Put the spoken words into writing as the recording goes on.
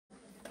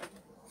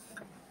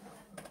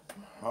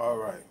All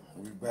right,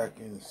 we back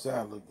in the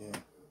saddle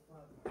again.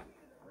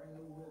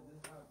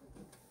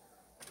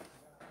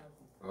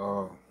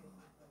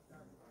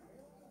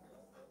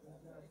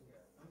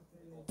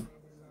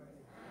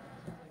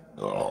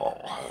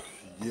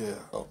 Yeah.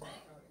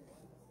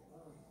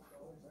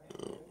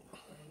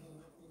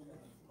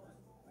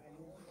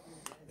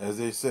 As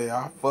they say,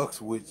 I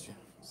fucks with you,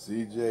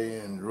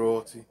 CJ and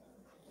Royalty.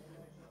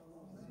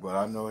 But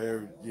I know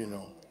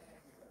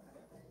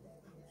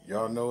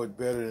y'all know it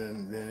better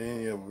than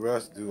any of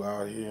us do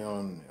out here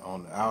on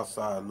the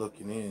outside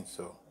looking in.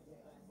 So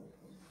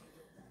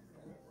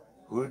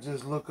we'll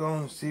just look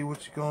on and see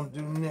what you're gonna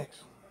do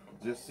next.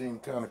 Just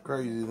seemed kind of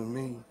crazy to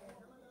me.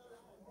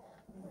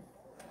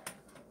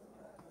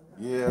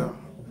 Yeah,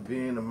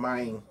 being a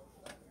man.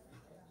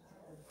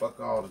 Fuck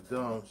all the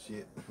dumb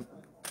shit.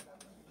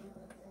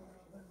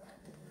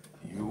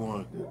 You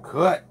wanted to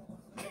cut.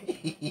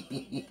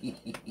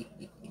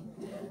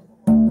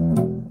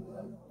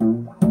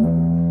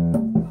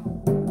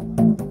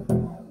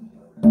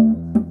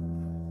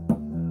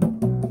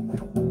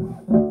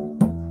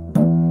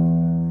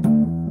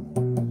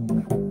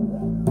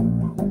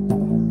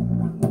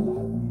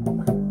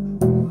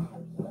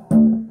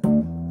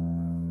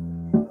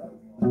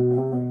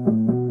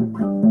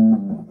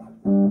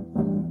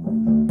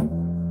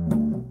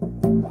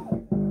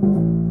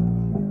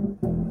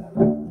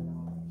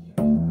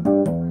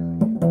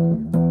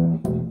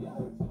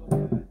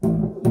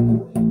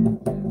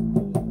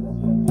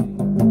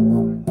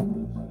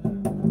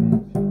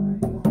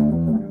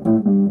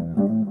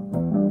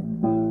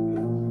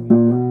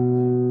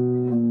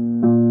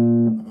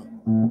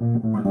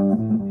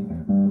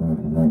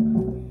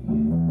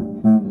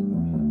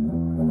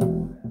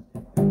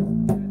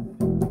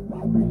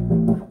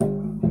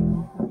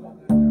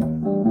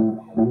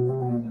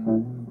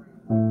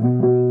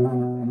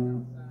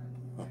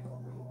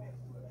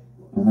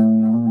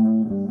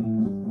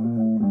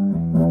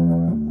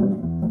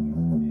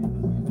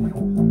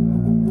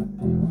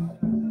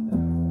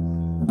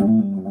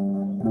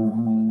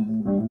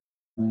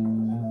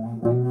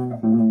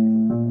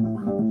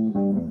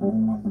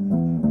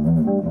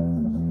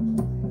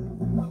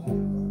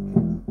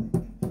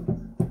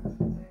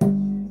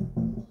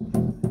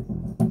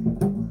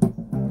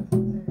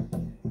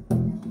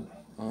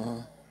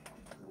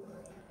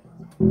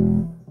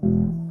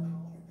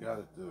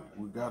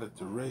 We got it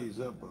to raise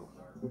up.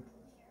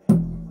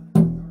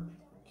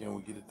 Can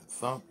we get it to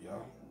thump,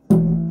 y'all? So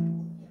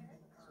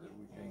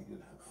we can't get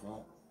it to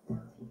thump.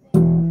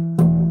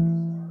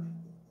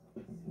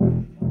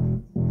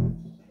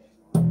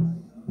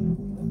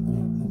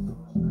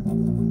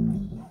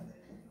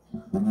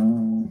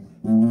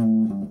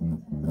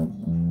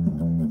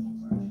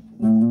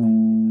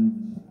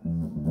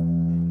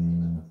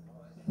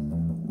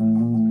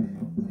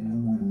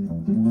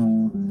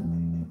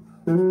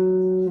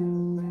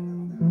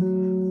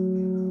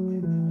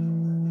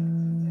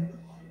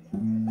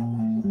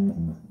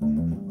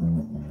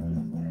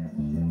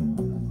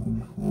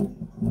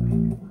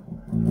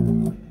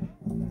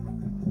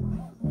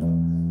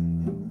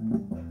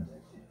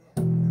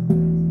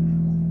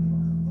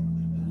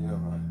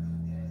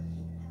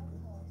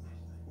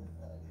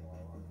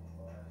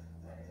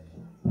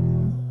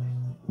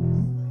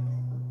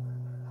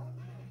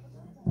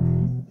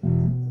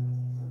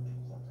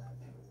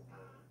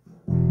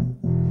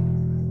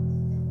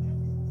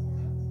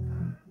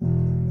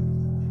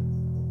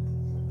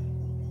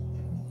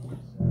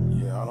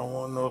 I don't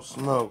want no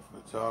smoke for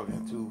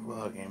talking too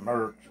fucking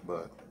merch,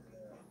 but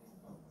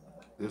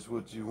this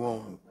what you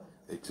want.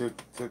 They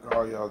took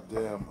all y'all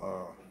damn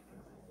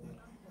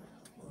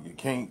you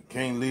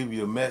can't leave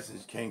your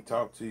message, can't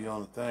talk to you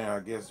on the thing. I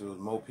guess it was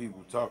more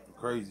people talking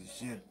crazy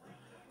shit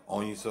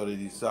on you, so they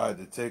decided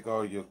to take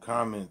all your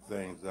comment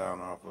things down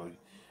off of you.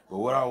 But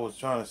what I was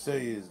trying to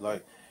say is,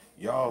 like,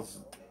 y'all's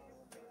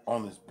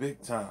on this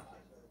big time,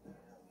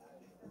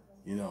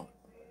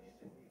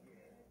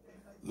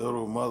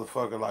 little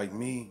motherfucker like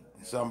me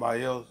and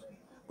somebody else,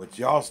 but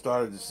y'all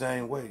started the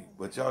same way.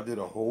 But y'all did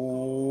a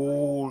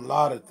whole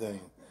lot of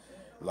things,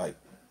 like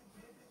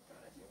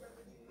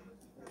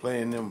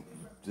playing them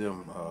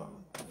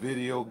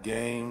video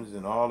games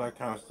and all that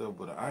kind of stuff.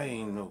 But I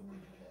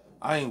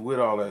ain't with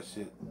all that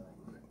shit.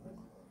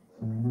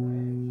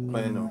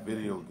 Playing them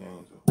video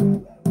games.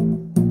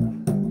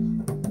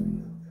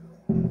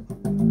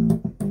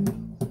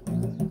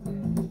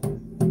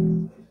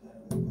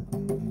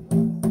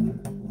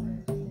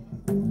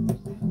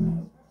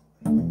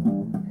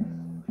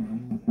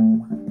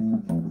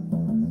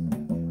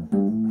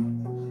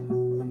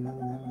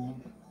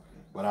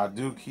 But I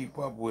do keep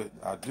up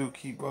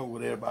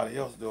with everybody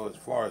else though, as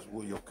far as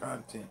with your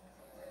content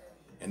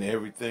and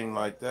everything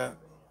like that.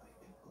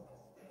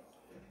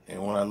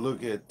 And when I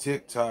look at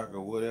TikTok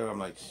or whatever, I'm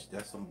like,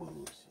 that's some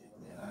bullshit,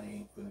 man. I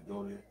ain't finna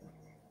go there.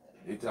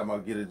 Every time I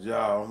get a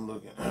job, I'm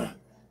looking.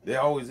 They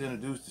always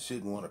introduce the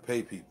shit and want to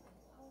pay people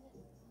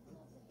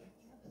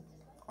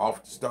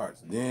off the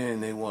starts.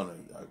 Then they want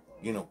to,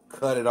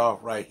 cut it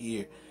off right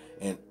here,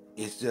 and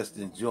it's just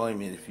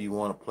enjoyment if you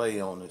want to play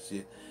on this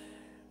shit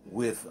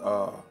with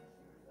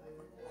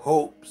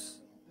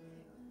hopes,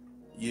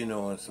 you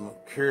know, and some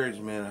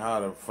encouragement how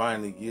to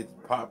finally get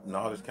popped and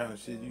all this kind of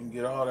shit. You can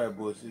get all that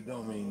bullshit.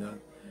 Don't mean nothing.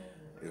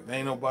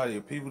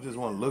 If people just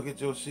want to look at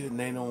your shit and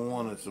they don't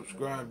want to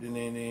subscribe, then they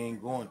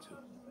ain't going to.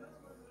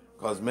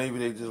 Because maybe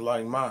they just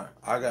like mine.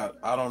 I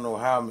don't know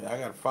how many, I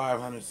got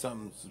 500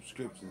 something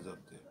subscriptions up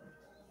there.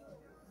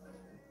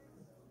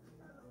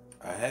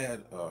 I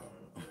had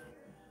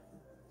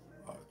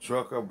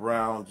Trucker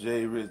Brown,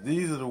 J Rich.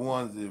 These are the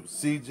ones that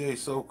CJ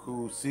So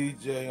Cool,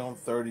 CJ on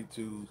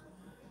 32s.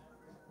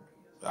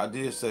 I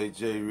did say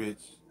J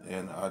Rich,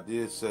 and I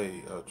did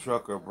say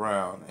Trucker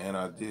Brown, and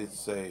I did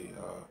say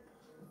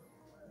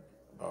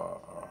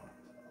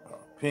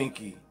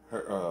Pinky,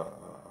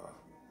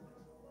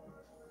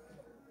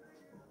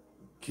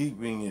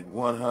 keeping it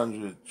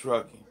 100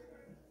 trucking.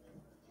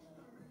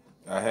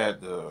 I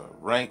had the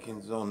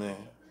rankings on there,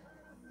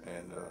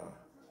 and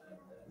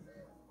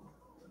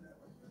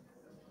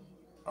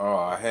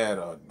I had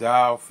a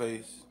dial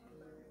face.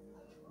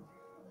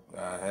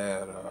 I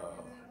had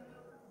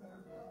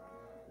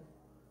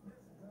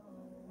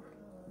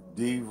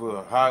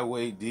Diva,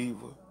 Highway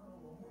Diva,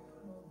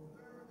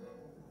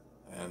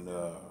 and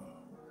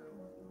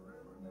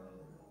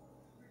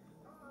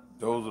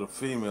those are the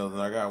females,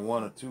 and I got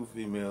one or two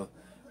females.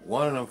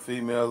 One of them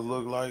females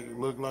look like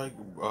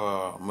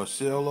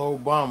Michelle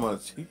Obama.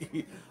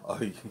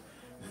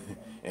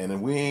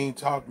 And we ain't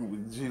talking.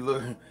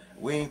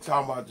 We ain't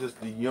talking about just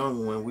the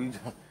young one. We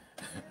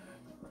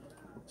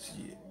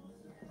shit.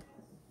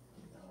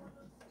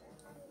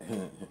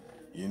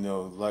 You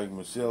know, like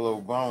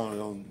Michelle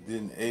Obama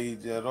didn't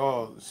age at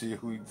all. See,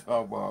 we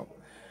talk about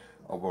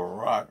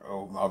Barack.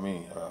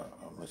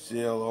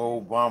 Michelle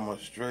Obama,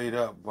 straight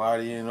up,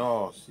 body and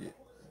all, shit.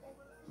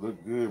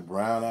 Look good,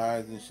 brown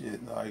eyes and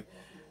shit. Like,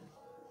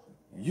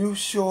 you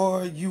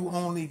sure you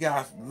only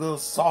got little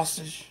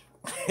sausage?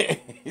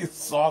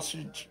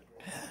 Sausage.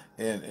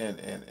 And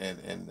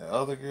the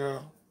other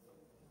girl,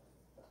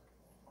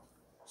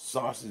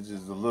 sausage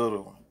is the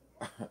little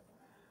one.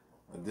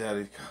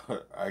 Daddy,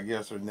 I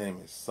guess her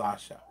name is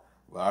Sasha,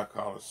 but I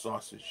call her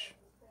sausage.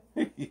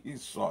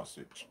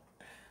 Sausage.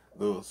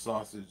 Little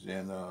sausage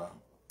and a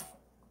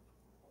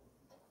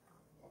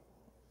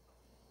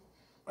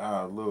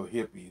little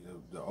hippie.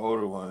 The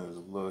older one is a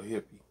little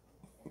hippie.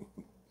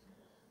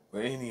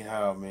 But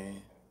anyhow,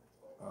 man,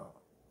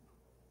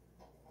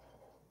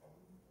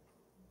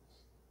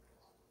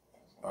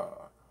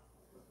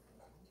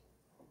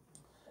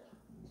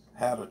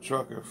 had a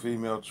trucker,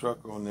 female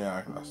trucker on there.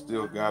 I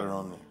still got her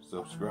on there.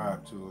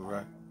 Subscribe to her,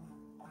 right?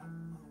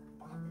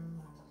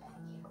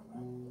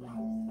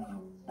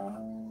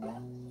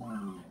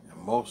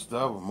 And most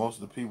of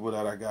the people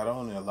that I got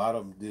on there, a lot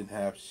of them didn't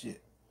have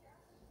shit.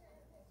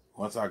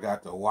 Once I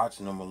got to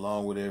watching them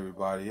along with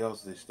everybody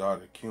else, they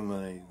started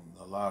accumulating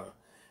a lot of.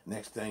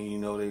 Next thing you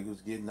know, they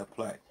was getting a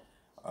plaque.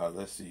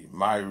 Let's see,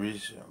 My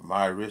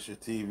Risha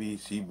TV.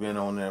 She been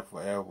on there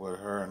forever with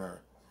her and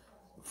her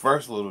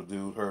first little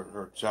dude,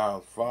 her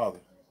child's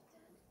father.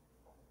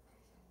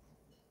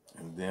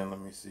 And then let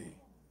me see.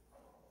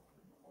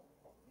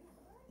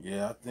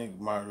 Yeah, I think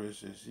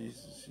Myrisha,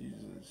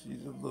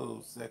 she's a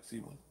little sexy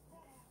one.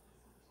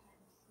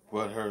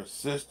 But her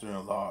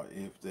sister-in-law,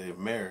 if they're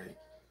married,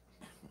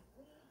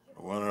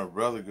 when her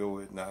brother go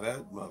with, now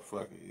that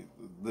motherfucker,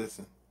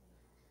 listen.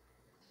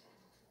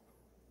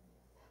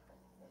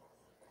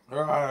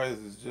 Her eyes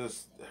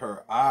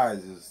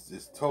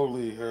is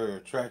totally her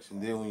attraction.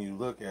 Then when you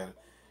look at her,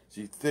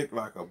 she's thick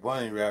like a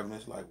bunny rabbit, and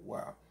it's like,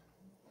 wow.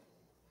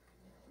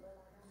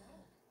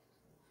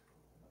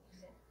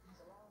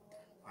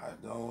 I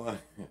don't want.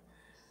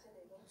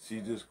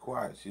 She just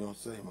quiet. She don't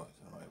say much.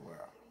 I'm like,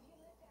 wow.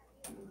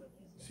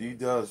 She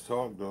does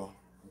talk though.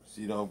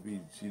 She don't be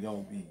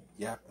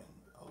yapping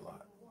a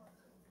lot.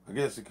 I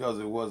guess because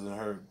it wasn't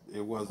her.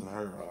 It wasn't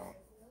her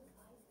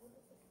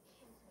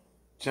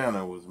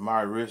channel. It was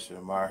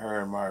Myrisha. Her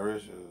and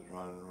Myrisha was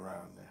running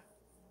around there.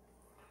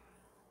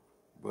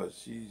 But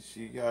she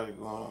got it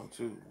going on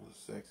too.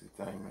 The sexy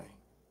thing, man.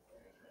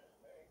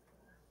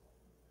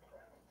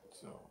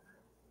 So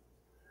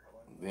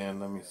then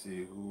let me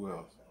see who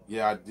else.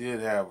 Yeah, I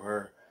did have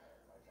her,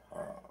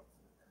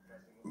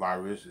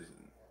 Myrisha's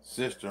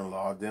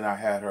sister-in-law. Then I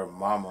had her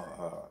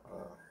mama,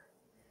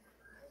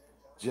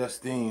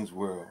 Justine's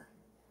World.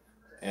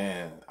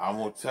 And I'm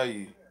going to tell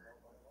you,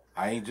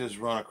 I ain't just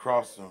run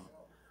across them.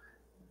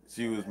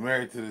 She was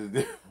married to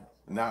this,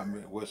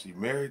 was she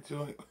married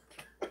to him?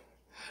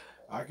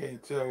 I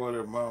can't tell whether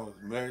her mom was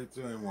married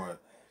to him or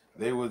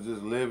they would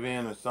just live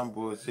in or some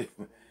bullshit.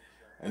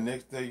 And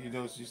next thing you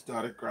know, she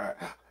started crying.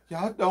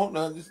 Y'all don't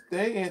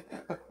understand.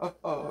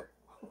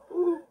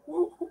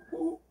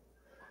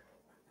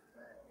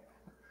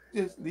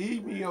 Just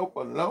leave me up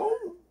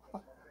alone.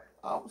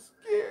 I'm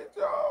scared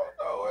y'all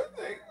know what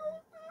they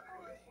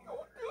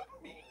gonna do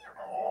to me.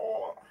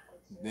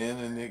 Then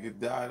a nigga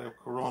died of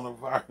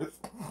coronavirus.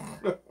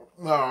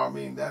 No, I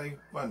mean, that ain't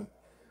funny.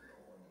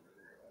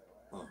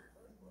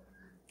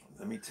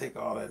 Let me take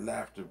all that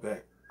laughter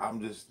back. I'm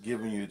just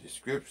giving you a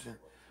description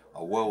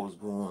of what was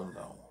going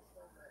on.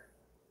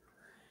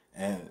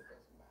 And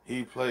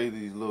he played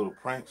these little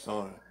pranks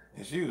on her,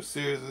 and she was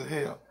serious as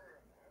hell.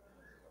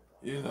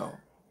 You know,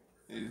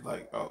 he's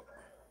like, oh,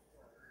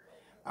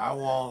 I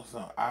want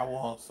some, I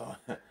want some,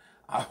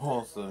 I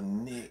want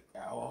some neck,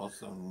 I want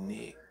some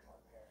neck.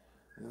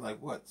 He's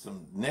like, what,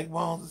 some neck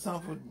bones or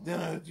something for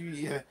dinner that you eat?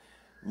 Yeah.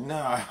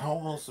 Nah, I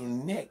want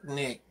some neck.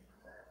 She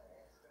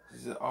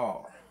said,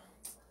 oh,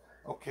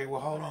 okay,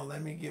 well, hold on,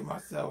 let me get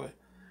myself a.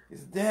 He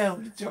said,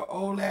 damn, get your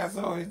old ass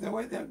over. He said,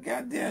 wait,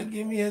 goddamn,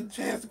 give me a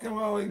chance to come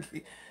over and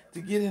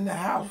to get in the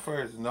house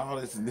first and all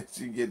this. And then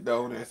she get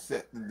over there,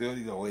 set the door.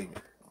 He go, wait a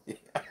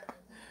minute.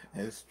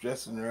 And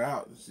stressing her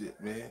out and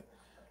shit, man.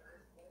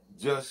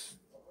 Just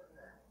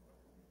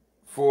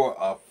for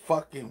a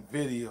fucking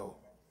video.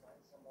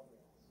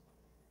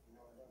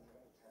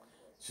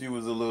 She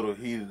was a little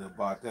heated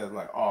about that.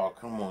 Like, oh,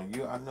 come on,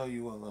 I know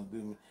you weren't gonna do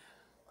me.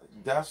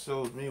 That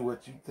shows me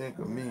what you think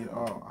of me.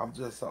 Oh, I'm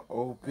just an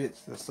old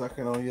bitch that's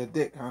sucking on your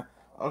dick, huh?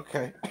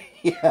 Okay.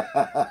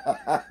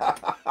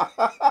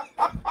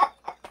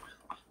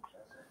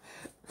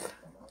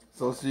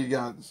 So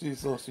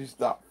she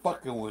stopped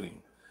fucking with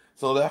him.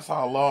 So that's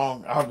how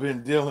long I've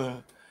been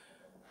dealing.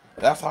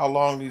 That's how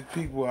long these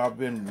people I've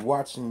been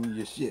watching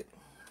your shit.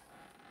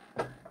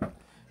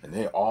 And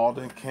they all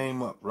then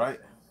came up, right?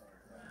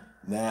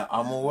 Now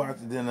I'm gonna watch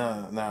it. Then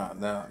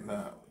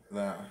now.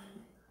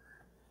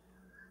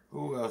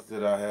 Who else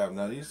did I have?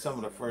 Now these some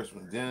of the first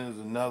ones. Then there's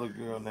another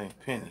girl named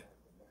Penny.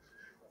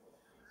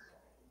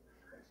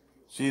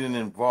 She didn't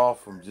involve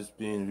from just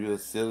being real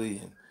silly,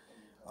 and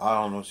I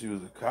don't know. She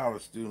was a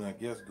college student, I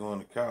guess, going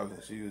to college,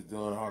 and she was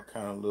doing all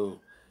kind of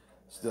little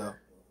stuff.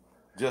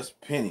 Just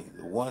Penny,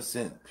 the 1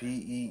 cent,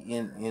 Penny,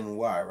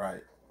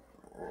 right?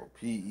 Or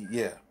Penny,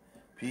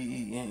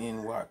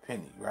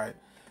 Penny, right?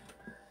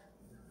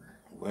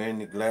 Wearing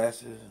the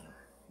glasses,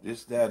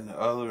 this, that, and the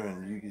other,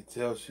 and you could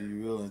tell she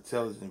real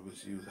intelligent, but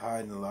she was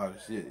hiding a lot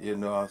of shit. You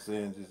know what I'm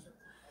saying? Just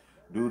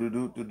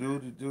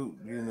do,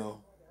 you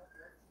know.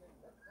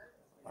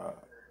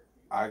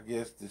 I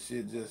guess the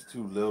shit just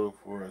too little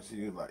for her.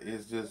 She was like,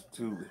 it's just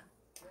too.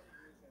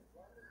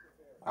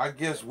 I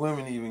guess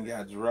women even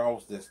got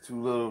draws that's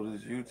too little.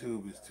 This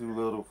YouTube is too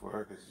little for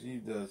her because she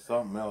does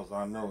something else.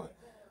 I know it.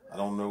 I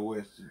don't know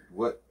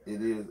what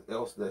it is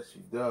else that she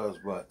does,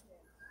 but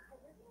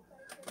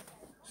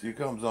she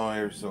comes on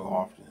every so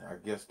often. I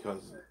guess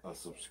because a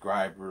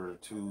subscriber or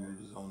two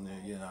is on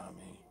there, you know what I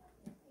mean?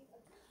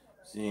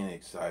 She ain't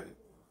excited.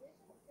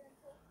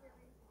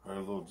 Her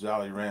little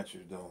Jolly Rancher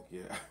don't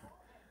get,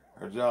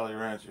 her Jolly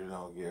Rancher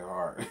don't get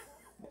hard.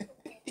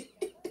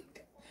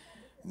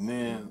 And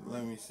then,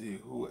 let me see,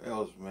 who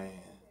else,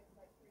 man?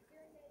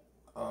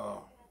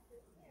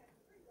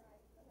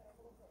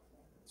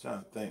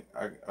 Trying to think.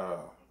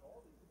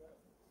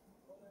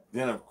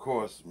 Then, of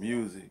course,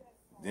 music.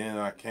 Then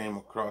I came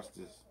across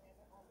this,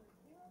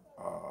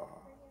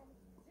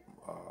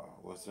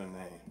 what's her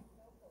name?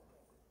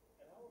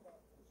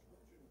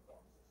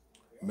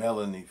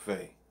 Melanie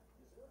Faye.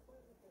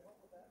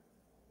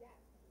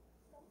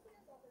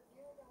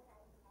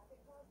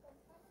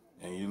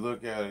 And you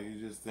look at her, you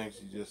just think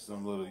she's just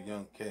some little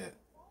young cat.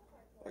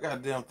 That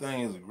goddamn thing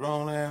is a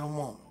grown-ass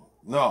woman.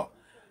 No.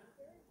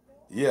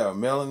 Yeah,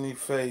 Melanie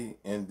Faye,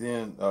 and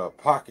then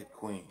Pocket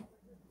Queen.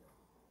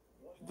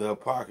 The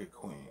Pocket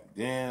Queen.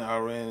 Then I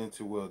ran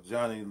into,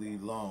 Johnny Lee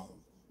Long,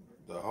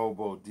 the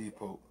Hobo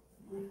Depot.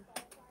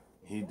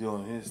 He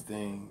doing his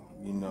thing,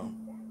 you know.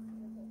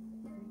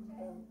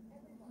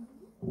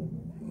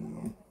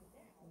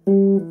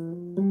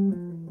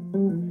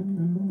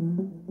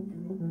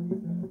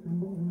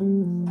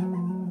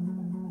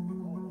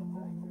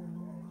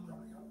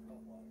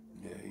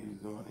 Yeah, he's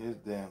doing his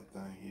damn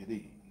thing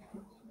here.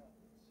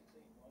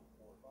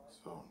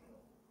 So.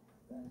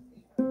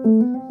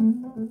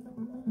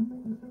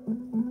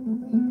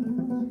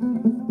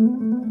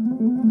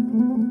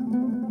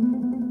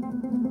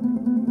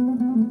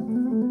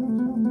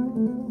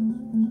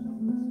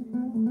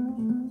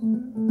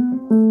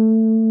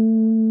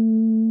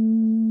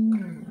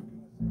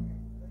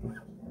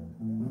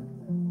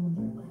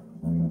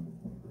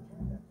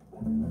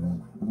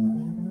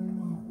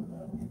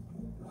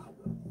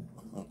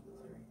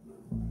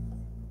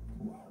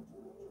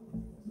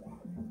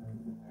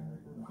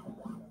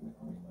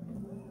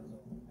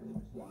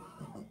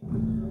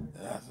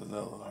 That's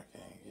another one I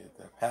can't get.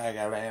 The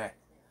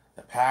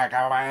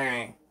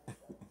Pac-a-Bang.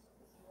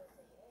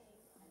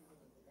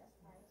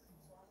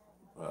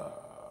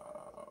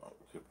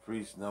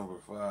 Caprice number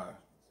 5.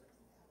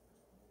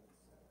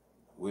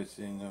 Which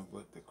singer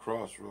but the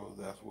Crossroads,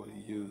 that's what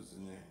he used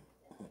in there.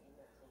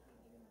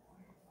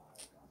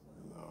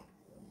 You know,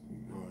 you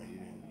go in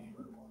here and you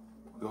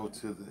go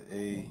to the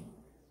A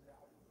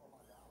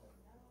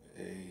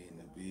and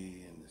the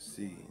B and the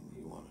C, and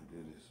you want to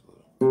do this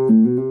little.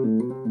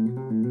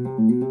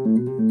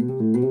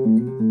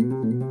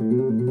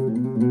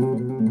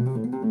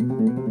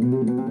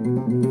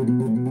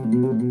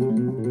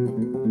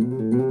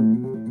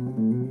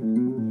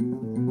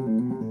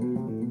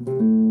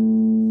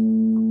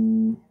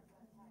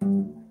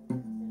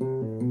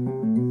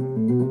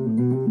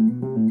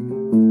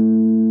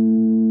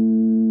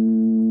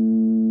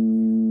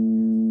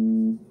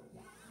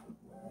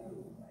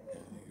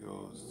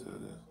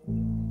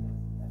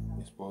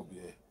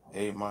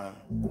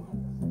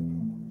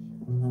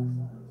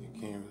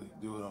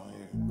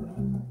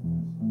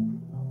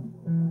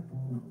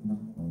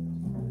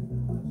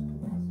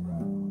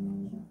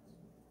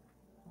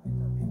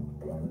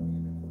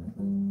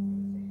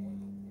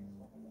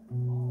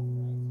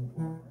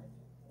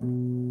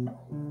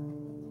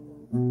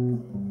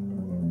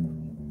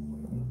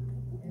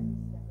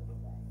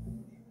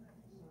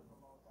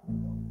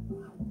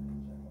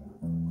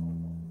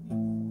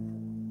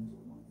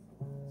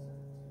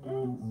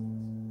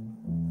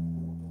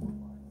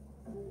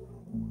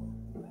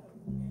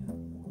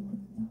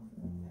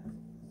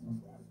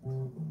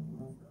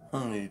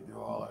 They do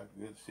all that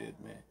good shit,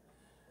 man.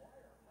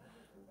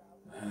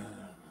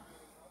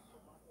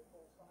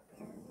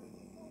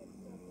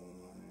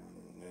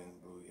 And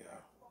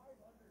booyah.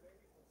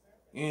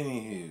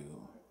 Anywho,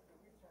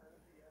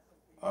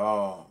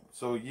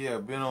 so yeah,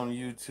 been on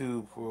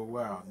YouTube for a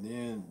while. And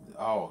then,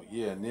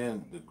 and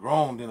then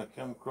then I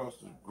came across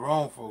the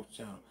grown folks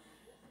channel.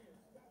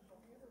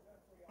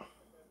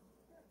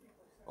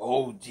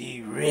 OG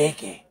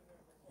Ricky.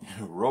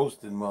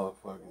 Roasting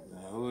motherfuckers.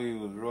 And who he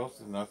was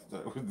roasting, I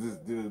started with this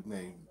dude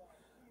named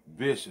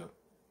Bishop.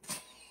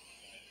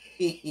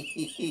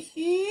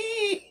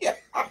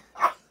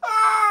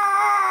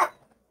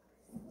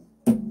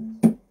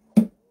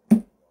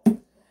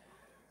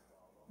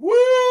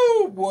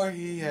 Woo! Boy,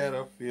 he had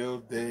a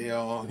field day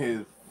on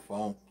his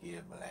funky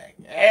black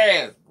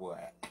ass, boy.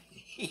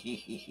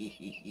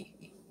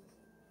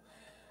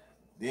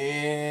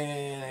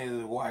 Then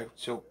his wife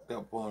choked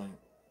up on him.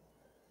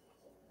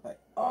 Like,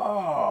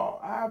 oh,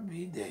 I'll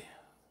be there.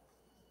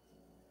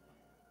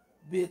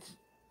 Bitch,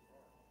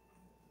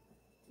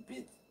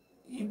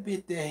 you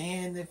bit the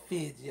hand that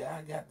fed you.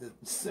 I got to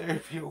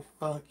serve your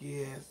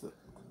funky ass up.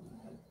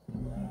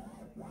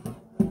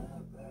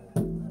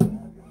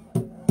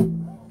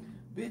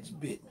 Bitch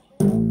bit me.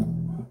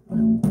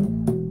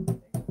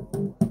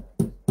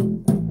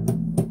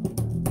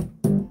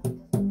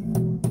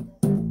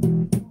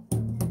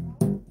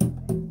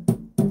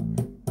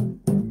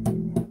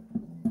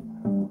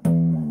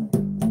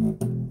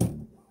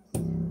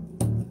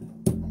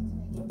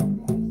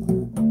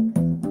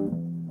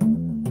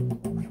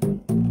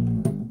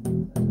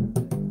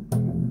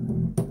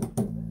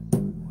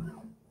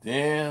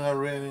 Then I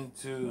ran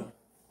into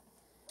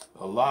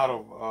a lot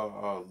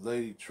of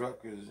lady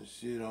truckers and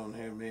shit on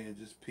there, man,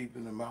 just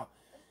peeping them out.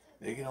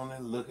 They get on there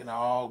looking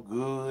all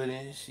good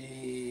and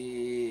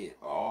shit.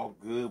 All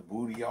good,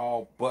 booty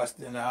all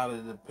busting out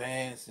of the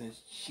pants and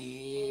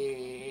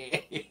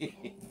shit.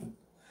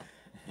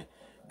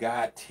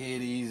 Got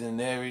titties and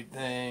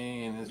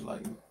everything. And it's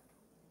like,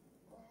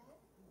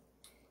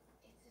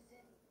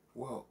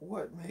 well,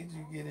 what made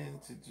you get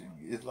into,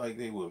 it's like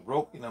they was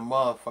broke in a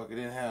motherfucker,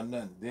 didn't have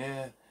nothing.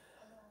 Then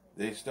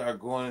they start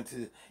going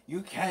into,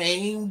 you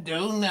can't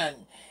do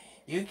nothing.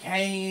 You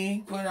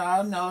can't put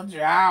on no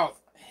drought.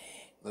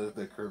 That's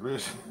the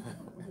Caribbean.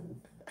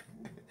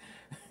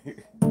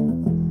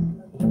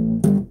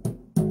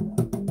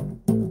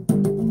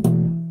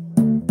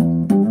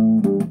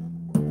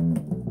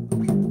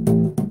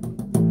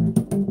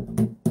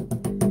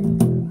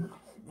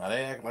 Now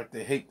they act like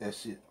they hate that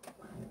shit.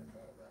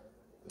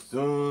 As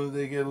soon as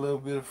they get a little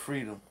bit of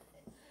freedom,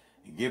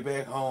 you get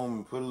back home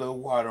and put a little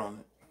water on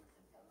it.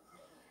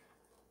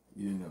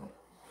 You know.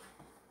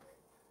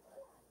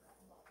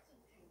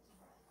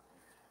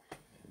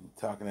 And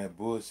talking that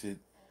bullshit,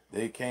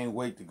 they can't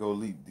wait to go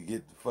leave, to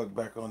get the fuck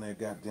back on that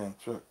goddamn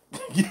truck.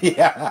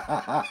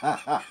 Yeah.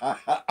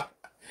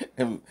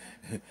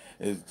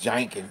 It's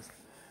Jenkins.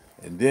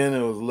 And then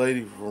there was a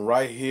lady from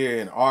right here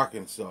in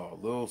Arkansas, a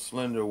little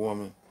slender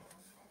woman,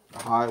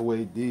 a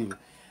highway diva.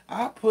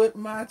 I put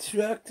my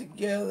truck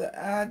together,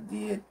 I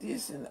did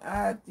this and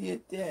I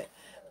did that.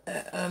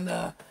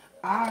 And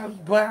I was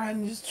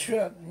buying this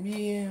truck,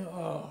 me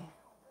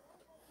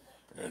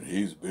and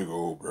he's a big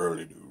old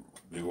girly dude,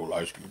 big old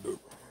light skinned dude.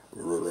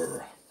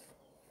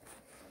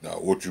 Now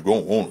what you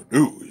gonna want to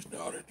do is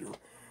now that you're,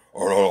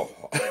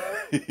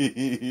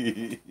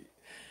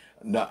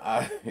 no,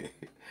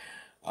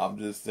 I'm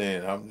just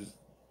saying,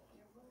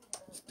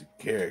 it's the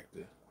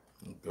character,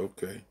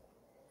 okay.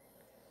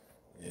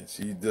 And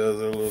she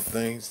does her little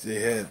things. She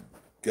had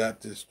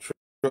got this truck.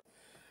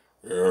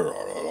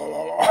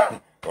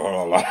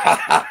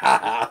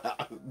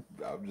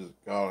 I'm just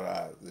calling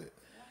out it.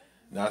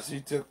 Now she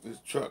took this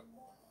truck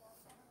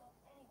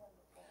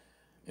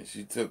and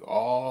she took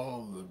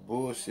all the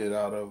bullshit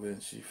out of it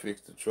and she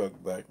fixed the truck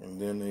back,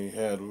 and then they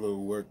had a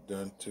little work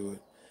done to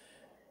it.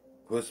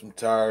 Put some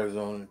tires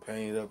on it,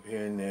 painted up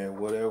here and there,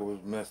 whatever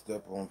was messed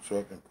up on the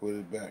truck, and put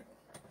it back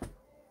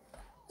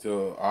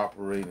to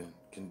operating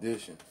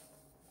condition.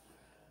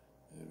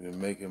 They've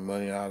been making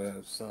money out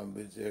of some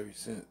bitch ever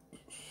since.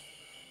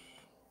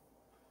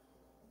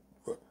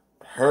 But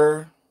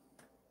her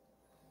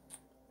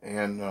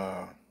and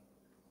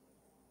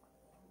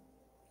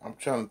I'm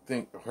trying to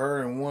think,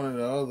 her and one of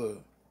the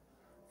other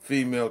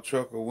female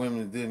trucker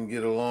women didn't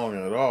get along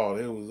at all.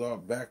 It was all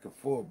back and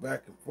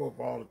forth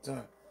all the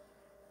time.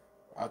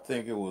 I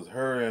think it was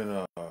her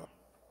and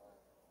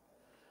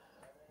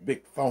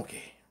Big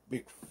Funky.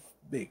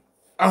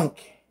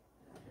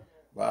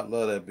 But I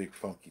love that Big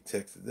Funky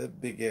Texas.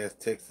 That big ass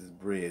Texas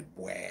bread,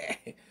 boy.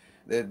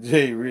 That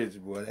J Rich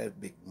boy,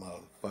 that big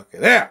motherfucker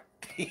there.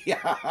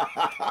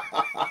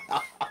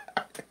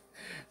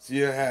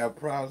 She'll have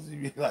problems.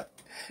 She'll be like,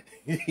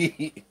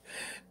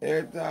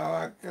 every time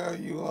I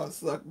come, you want to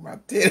suck my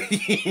titty.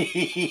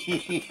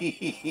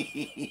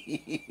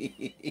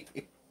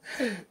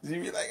 She'll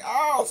be like,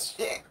 oh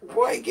shit,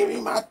 boy, give me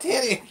my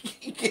titty.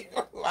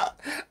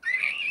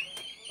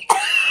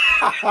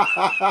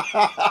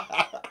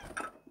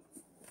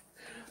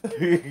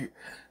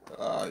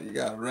 You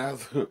got to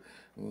wrestle.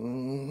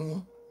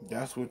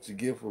 That's what you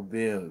get for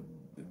being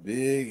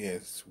big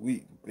and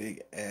sweet,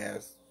 big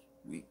ass,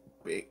 sweet,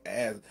 big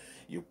ass.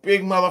 You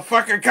big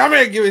motherfucker, come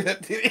here, give me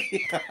that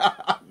titty.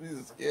 I'm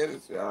just scared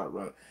as shit.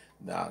 Nah,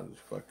 I'm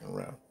just fucking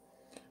around.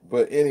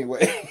 But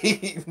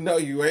anyway, no,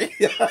 you ain't.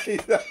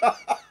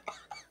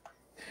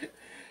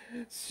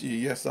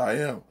 Yes, I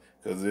am.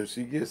 Because if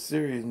she gets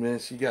serious, man,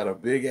 she got a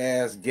big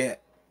ass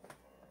gat.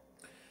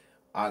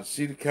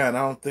 She the kind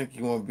I don't think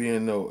you want to be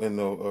in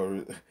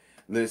no.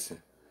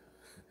 Listen,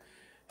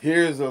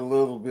 here's a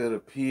little bit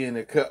of pee in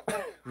the cup,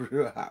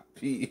 real hot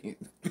pee.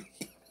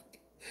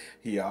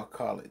 Y'all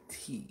call it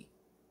tea.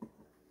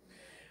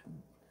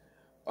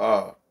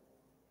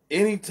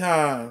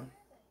 Anytime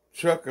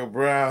Trucker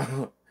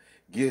Brown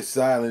gets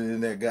silent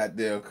in that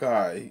goddamn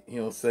car, he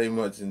don't say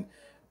much, and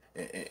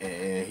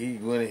he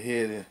went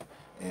ahead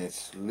and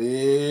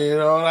slid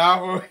on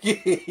out.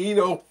 He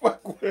don't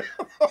fuck with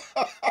him.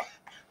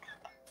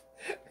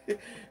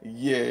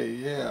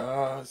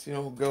 Yeah. She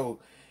don't go,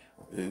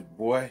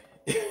 boy,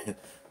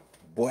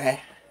 boy.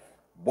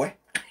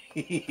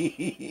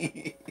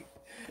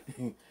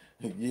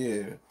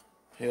 Yeah,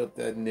 held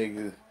that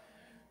nigga's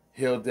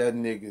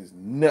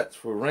nuts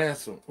for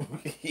ransom.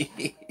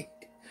 If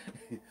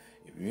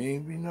you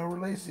ain't be no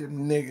relationship,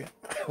 nigga,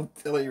 I'm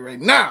telling you right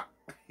now.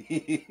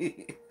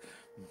 He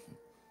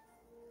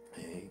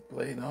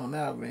played on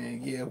out,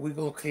 man. Yeah, we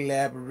gonna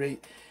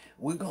collaborate.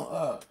 We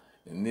gonna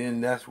and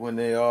then that's when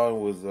they all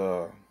was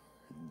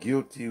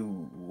guilty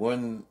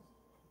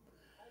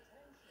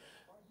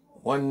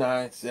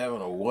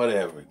 197 or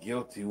whatever.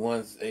 Guilty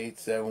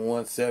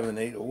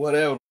 187178 or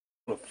whatever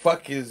the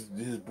fuck his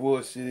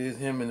bullshit is,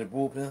 him in the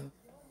bullpen.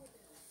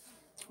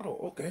 Oh,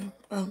 okay.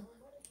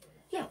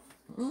 Yeah.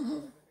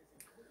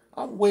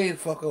 I'm way the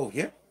fuck over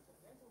here.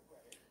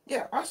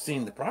 Yeah, I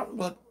seen the problem,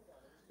 but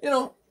it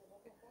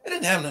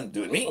didn't have nothing to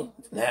do with me. It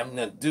didn't have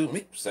nothing to do with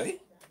me, per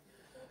se.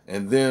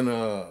 And then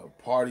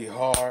Party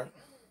Hard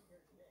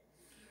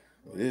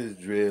with his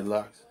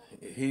dreadlocks.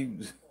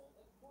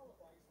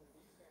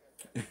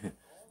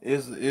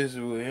 It's the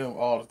issue with him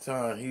all the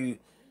time.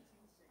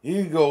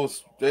 He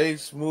goes stay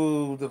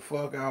smooth the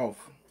fuck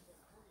off.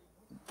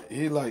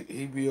 He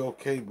be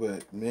okay,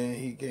 but man,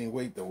 he can't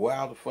wait to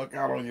wow the fuck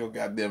out on your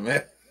goddamn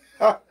ass.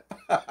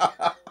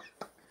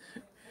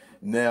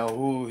 Now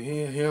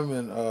him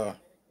and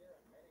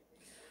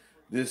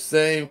this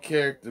same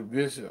character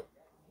Bishop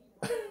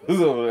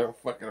who's over there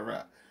fucking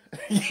around.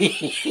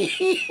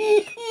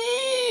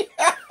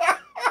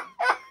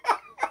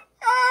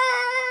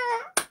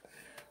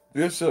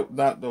 Bishop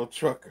not no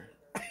trucker.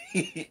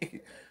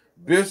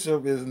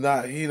 Bishop is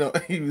not.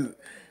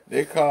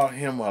 They call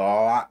him a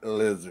lot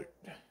lizard.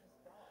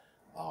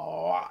 A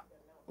lot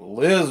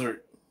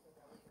lizard.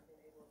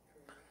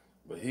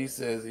 But he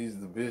says he's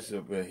the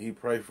bishop and he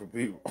pray for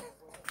people.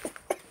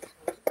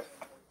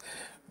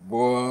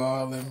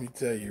 Boy, let me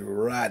tell you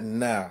right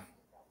now.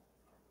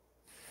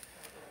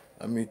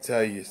 Let me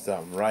tell you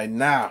something right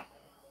now.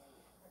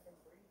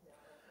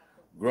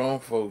 Grown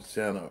Folks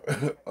Channel,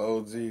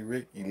 OG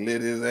Ricky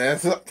lit his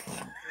ass up.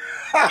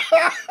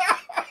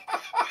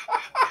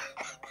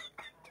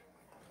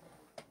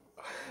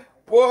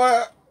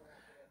 Boy,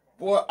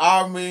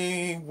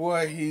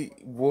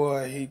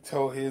 he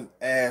tore his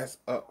ass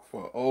up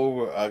for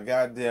over a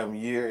goddamn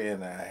year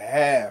and a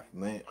half,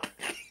 man.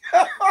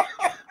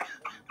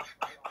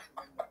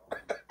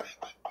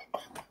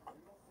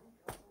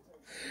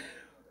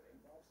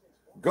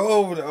 Go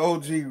over to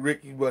OG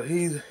Ricky, but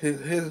his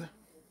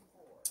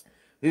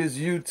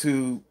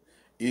YouTube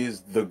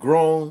is the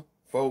Grown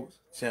Folks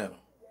Channel.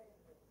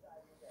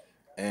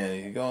 And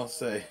you're gonna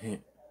say,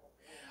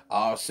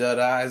 all shut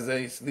eyes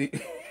ain't sleep.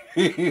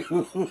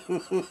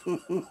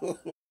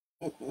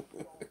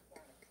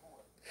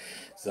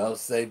 Some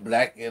say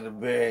black in the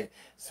berry,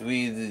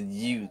 sweet as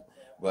youth.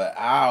 But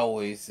I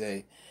always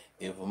say,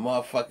 if a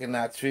motherfucker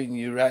not treating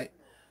you right,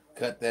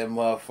 cut that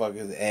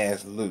motherfucker's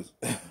ass loose.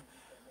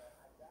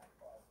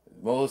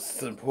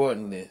 Most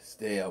importantly,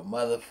 stay a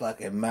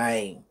motherfucking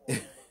man.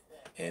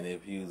 And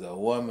if you's a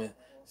woman,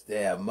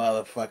 stay a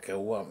motherfucking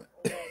woman.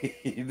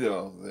 You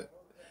know what I'm saying?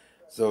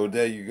 So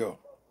there you go.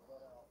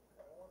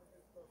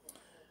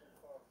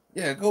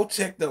 Yeah, go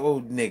check the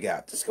old nigga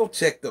out. Just go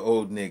check the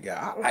old nigga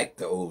out. I like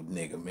the old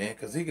nigga, man,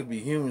 because he can be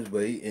human,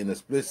 but in a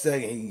split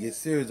second, he can get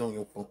serious on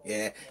your phone.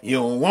 Yeah, you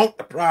don't want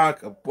the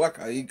product of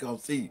bucker, he gonna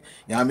see you. You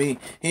know what I mean?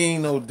 He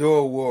ain't no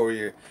door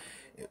warrior.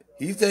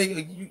 He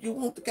say, you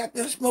want the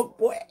goddamn smoke,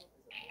 boy?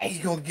 He's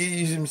gonna give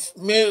you some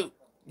smoke.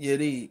 You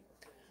did.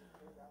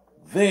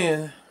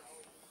 Then,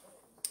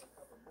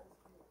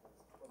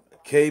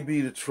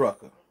 KB the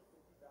trucker.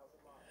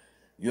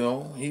 You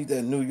know, he's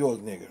that New York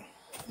nigga.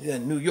 He's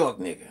that New York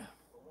nigga.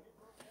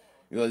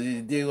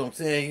 You dig what I'm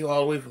saying? He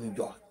all the way from New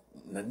York.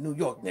 The New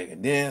York nigga.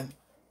 Then,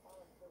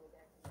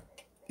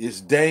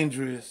 it's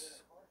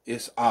dangerous.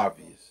 It's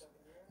obvious.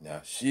 Now,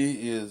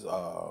 she is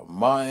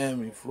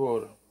Miami,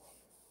 Florida.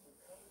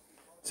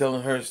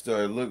 Telling her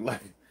story.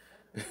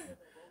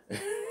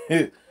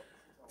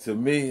 to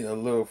me, a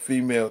little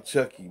female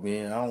Chucky,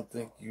 man. I don't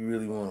think you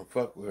really want to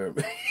fuck with her,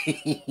 man.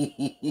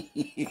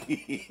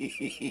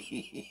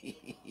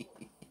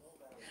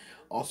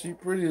 Oh, she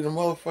pretty the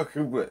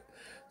motherfucker, but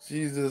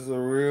she's just a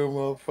real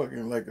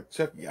motherfucker, like a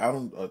Chucky. I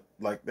don't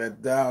like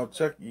that dial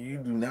Chucky. You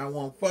do not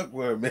want to fuck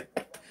with her, man.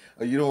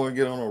 Or you don't want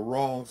to get on the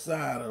wrong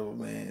side of her,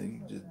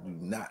 man. You just do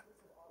not.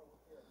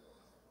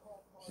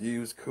 She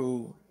was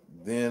cool.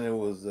 Then it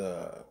was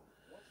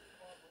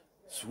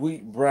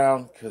Sweet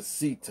Brown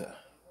Casita.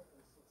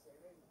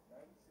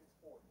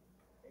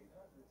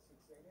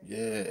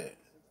 Yeah.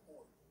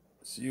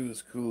 She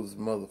was cool as a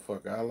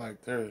motherfucker. I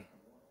liked her.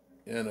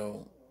 You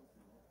know,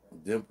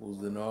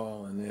 dimples and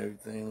all and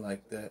everything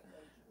like that.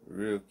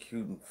 Real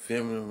cute and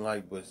feminine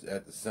like, but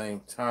at the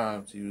same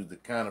time, she was the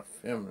kind of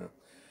feminine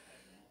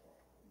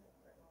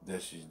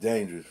that she's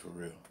dangerous for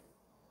real.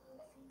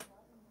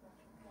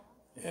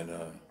 And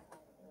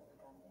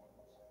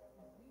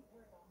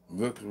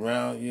looked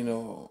around, you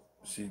know,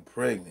 she's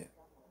pregnant.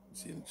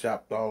 She done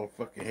chopped all her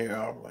fucking hair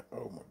off. Like,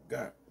 oh my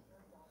God.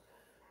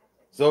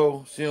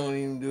 So she don't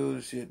even do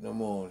the shit no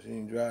more. She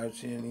ain't drive.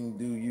 She ain't even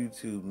do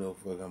YouTube no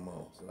fucking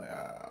more. So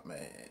like,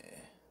 man.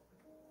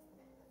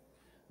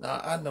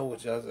 Now I know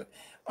what y'all say.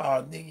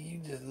 Oh, nigga, you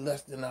just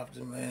lusting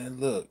after, man.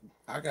 Look,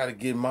 I gotta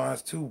get mine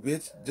too,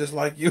 bitch. Just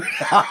like you.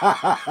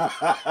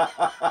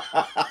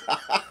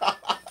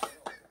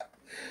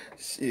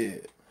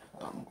 Shit.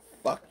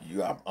 Fuck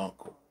you. I'm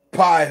Uncle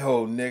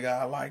Pie-Ho,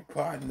 nigga. I like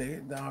pie,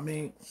 nigga. Know what I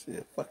mean?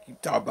 Shit, fuck you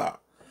talking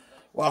about.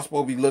 Well, I'm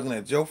supposed to be looking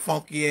at your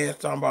funky ass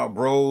talking about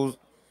bros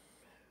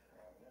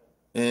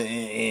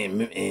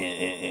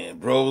and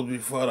bros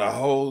before the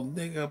whole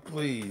nigga,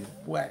 please.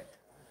 Whack.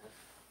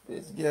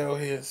 Bitch, get over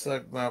here and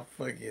suck my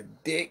fucking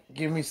dick.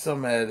 Give me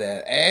some of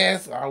that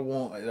ass. I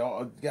want it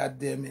all. God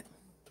damn it.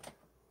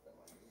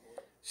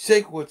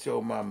 Shake what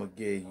your mama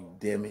gave you,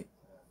 damn it.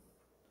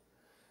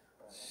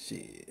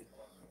 Shit.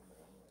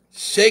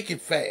 Shake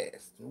it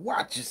fast.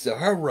 Watch yourself.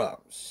 Hurry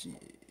up.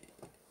 Shit.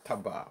 Talk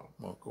about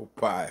Uncle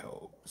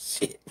Pie-Ho.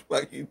 Shit.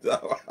 What you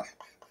talking about?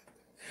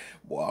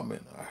 Boy, I'm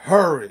in a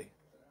hurry.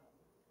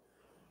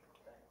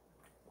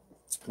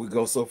 We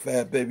go so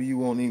fast, baby, you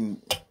won't even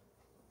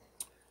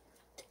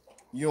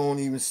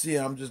see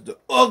I'm just the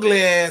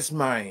ugly ass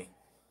man.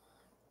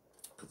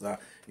 Cause I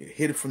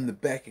hit it from the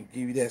back and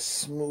give you that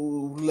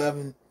smooth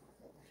loving,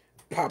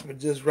 pop it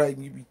just right,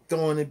 and you be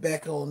throwing it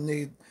back on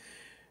nigga.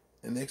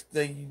 The next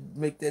thing you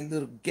make that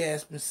little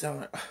gasping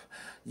sound like,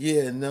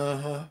 yeah,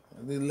 nah,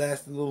 it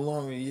lasts a little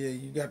longer. Yeah,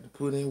 you got to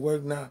put in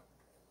work now.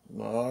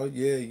 Oh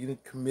yeah, you done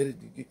committed.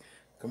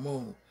 Come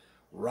on,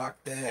 rock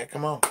that.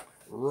 Come on,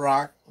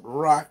 rock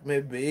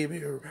me,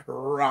 baby.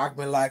 Rock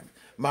me like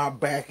my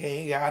back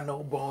ain't got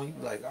no bone. You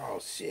be like, oh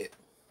shit.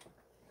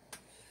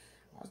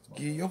 I'll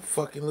give your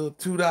fucking little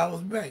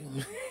 $2 back.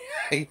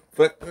 I ain't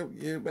fucked up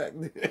your back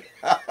there.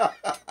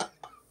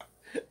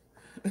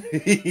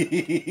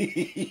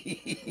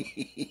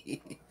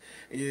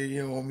 Yeah,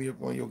 you don't want me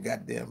up on your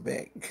goddamn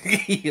back.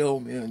 You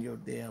want me on your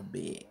damn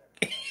bed.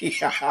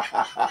 She's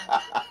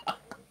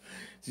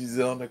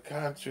on the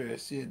contrary.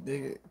 Shit,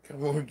 nigga.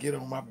 Come on, get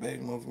on my back.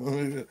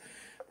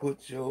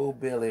 Put your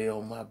belly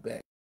on my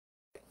back.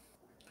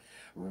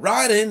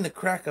 Right in the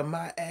crack of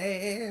my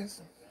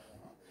ass.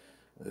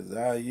 Cause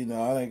I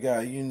ain't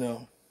got,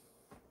 you're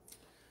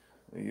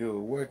a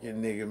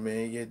working nigga,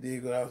 man. You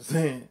dig what I'm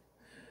saying?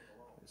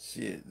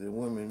 Shit, the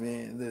women,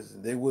 man,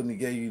 listen, they wouldn't have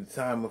gave you the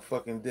time of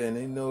fucking day. And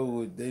they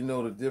know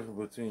the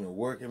difference between a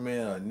working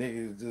man or a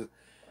nigga.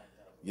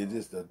 You're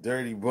just a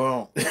dirty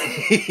bum.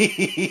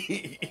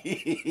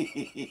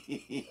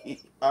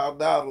 I'm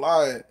not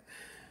lying.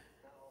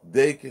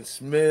 They can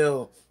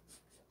smell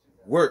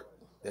work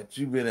that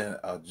you've been at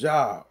a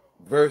job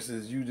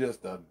versus you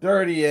just a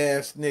dirty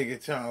ass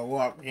nigga trying to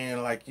walk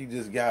in like you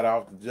just got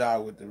off the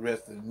job with the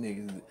rest of the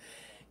niggas.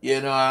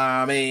 You know what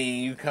I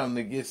mean? You come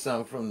to get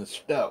something from the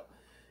stuff.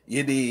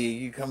 You did.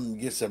 You come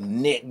to get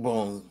some neck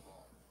bones.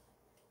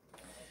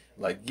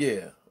 Like,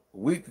 yeah, a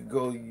week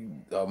ago,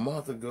 a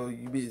month ago,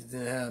 you bitch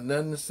didn't have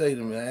nothing to say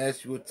to me. I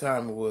asked you what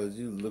time it was.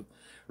 You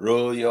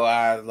roll your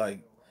eyes like,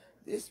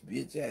 this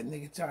bitch ass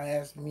nigga trying to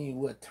ask me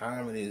what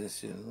time it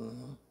is and shit.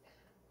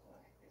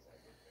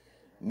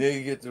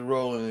 Nigga get to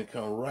rolling and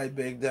come right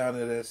back down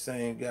to that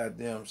same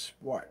goddamn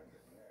spot.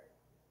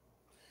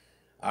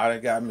 I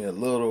done got me a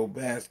little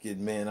basket,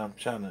 man. I'm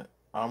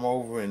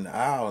over in the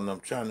aisle and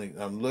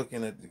I'm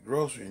looking at the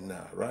groceries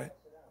now, right?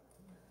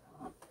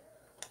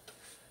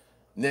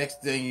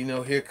 Next thing you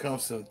know, here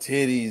comes some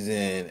titties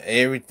and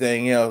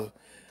everything else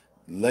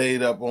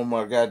laid up on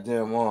my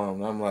goddamn arm.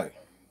 And I'm like,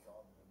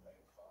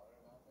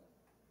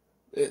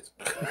 bitch.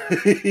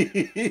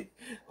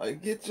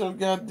 Like, get your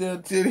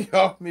goddamn titty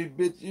off me,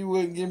 bitch. You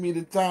wouldn't give me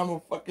the time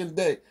of fucking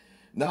day.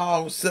 Now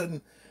all of a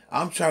sudden,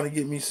 I'm trying to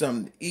get me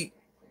something to eat.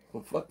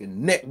 Some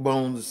fucking neck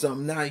bones or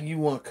something. Now you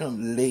want to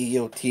come lay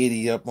your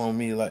titty up on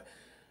me like,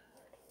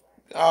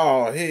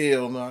 oh,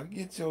 hell no.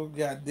 Get your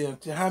goddamn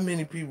titty. How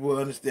many people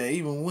understand?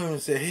 Even women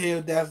say,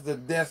 hell, that's the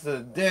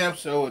damn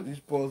show what you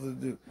supposed to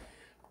do.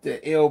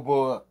 The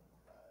elbow up.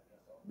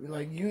 Be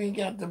like, you ain't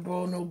got to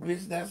blow no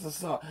bitch. That's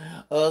assault.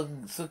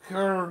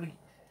 Security.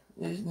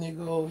 This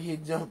nigga over here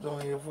jumped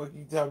on you. Fuck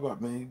you talking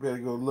about, man? You better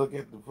go look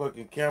at the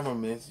fucking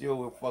cameraman. See who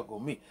will fuck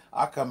with me.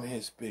 I come in here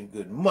and spend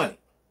good money.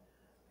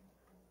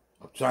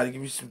 I'm trying to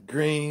give you some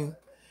green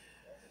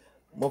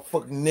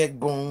motherfucking neck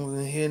bones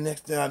in here.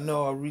 Next thing I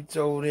know, I reach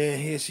over there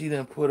and here she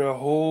done put her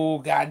whole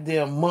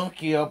goddamn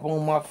monkey up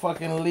on my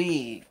fucking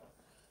leg.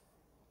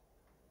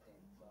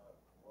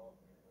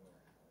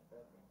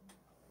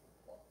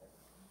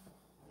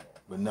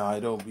 But nah,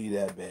 it don't be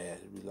that bad.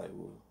 It be like,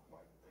 well,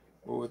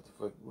 what the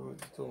fuck? What you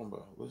talking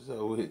about? What's up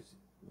with it?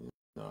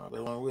 Nah, they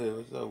want with it.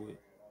 What's up with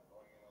it?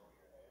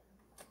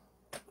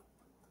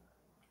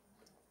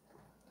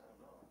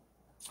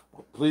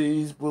 But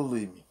please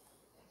believe me.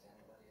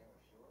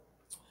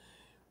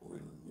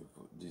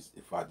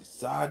 If I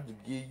decide to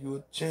give you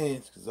a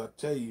chance, because I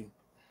tell you,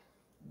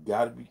 you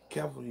gotta be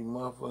careful. These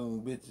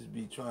motherfucking bitches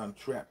be trying to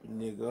trap a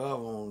nigga up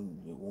on,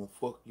 it won't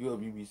fuck you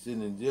up. You be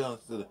sitting in jail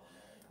instead of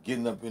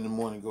getting up in the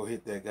morning and go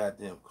hit that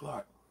goddamn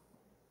clock.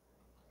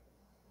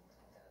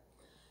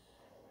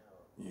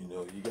 You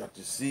know, you got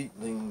your seat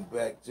leaning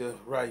back just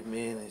right,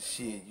 man, and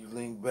shit. You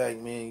lean back,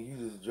 man, you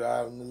just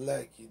driving the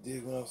lack. You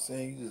dig what I'm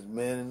saying? You just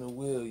manning the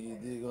wheel. You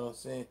dig what I'm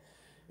saying?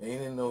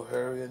 Ain't in no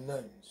hurry or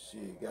nothing.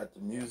 Shit, got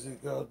the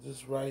music out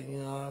just right, you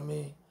know what I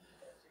mean?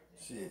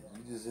 Shit,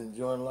 you just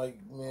enjoying, like,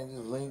 man,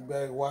 just lean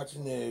back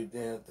watching every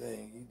damn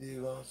thing. You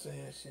dig what I'm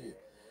saying? Shit,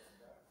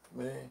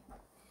 man.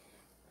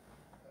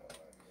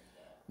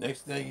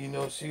 Next thing you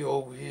know, she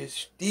over here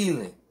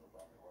stealing.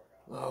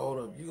 Now, hold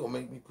up, you gonna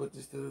make me put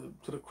this to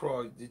the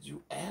cross. Did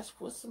you ask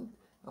for some?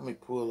 Let me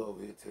pull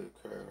over here to the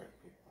curb right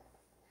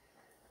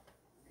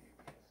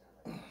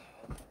here.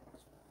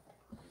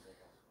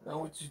 Now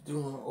what you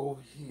doing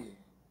over here?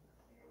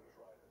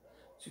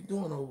 What you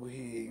doing over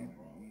here?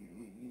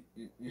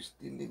 You're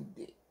stealing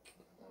dick.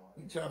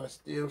 You trying to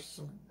steal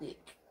some dick.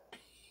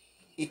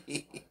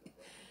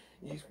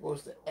 You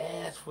supposed to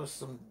ask for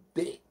some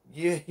dick.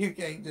 Yeah, you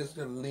can't just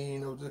gonna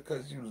lean over just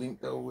because you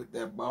linked over with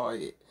that bald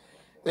head.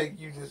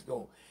 Think you just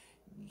gonna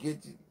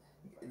get you.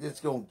 It's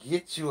gonna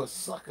get you a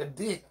sucker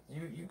dick.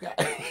 You got.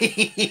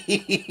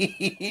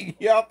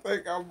 Y'all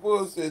think I'm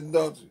bullshitting,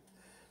 don't you?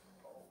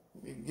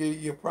 You get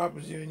your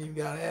proposition, you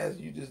gotta ask.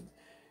 You just,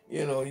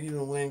 you know, you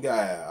done went and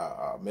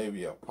got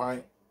maybe a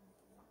pint,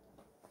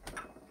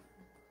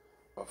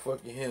 a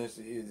fucking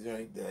Hennessy here,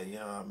 drink that. You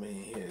know what I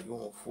mean? Here,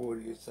 going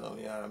 40 or something.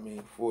 You know what I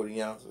mean?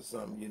 40 ounces or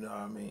something. You know what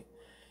I mean?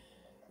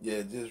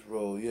 Yeah, just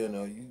roll. You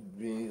know, you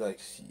be like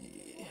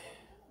shit.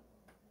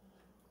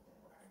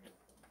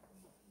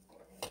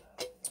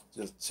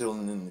 Just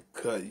chilling in the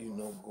cut, you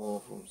know, going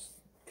from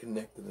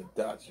connecting the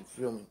dots, you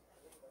feel me?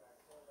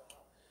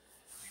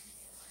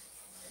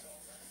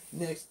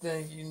 Next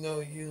thing you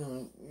know,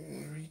 you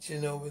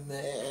reaching over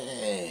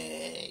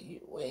there,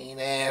 you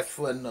ain't asked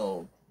for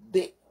no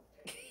dick.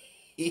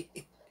 You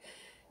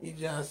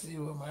trying to see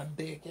where my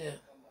dick at?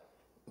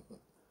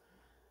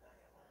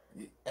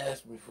 You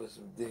asked me for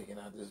some dick and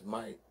I just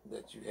might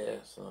let you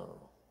have some.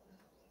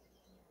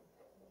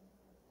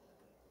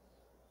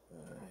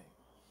 Alright.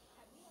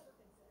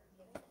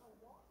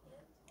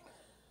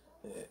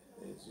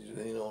 You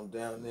lean on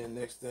down there.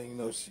 Next thing you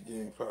know, she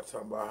getting probably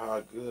talking about how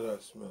good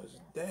I smell. She,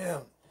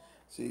 damn.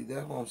 See,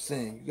 that's what I'm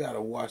saying. You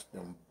gotta wash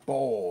them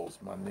balls,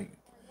 my nigga.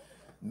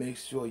 Make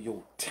sure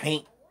your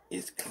tank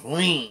is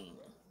clean.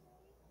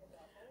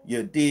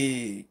 You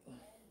dig?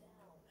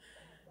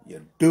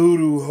 Your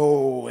doo-doo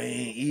hole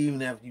ain't,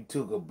 even after you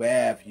took a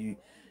bath, you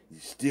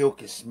still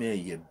can smell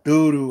your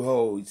doo-doo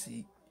hole. You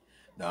see?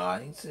 Nah,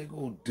 I ain't say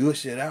go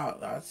douche it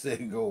out. I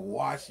said go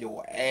wash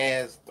your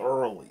ass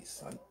thoroughly,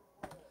 son.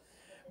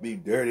 Be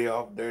dirty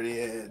off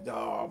dirty ass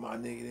dog, my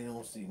nigga. They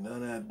don't see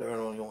none of that dirt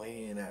on your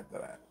hand after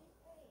that.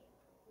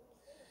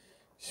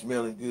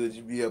 Smelling good,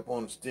 you be up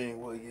on the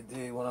steering wheel. You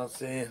dig what I'm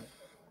saying?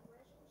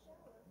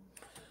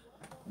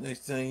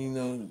 Next thing you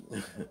know,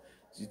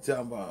 she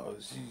talking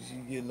about she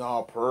getting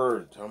all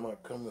purred, talking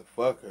about come and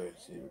fuck her.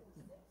 She,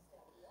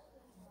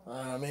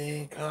 I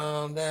mean,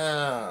 calm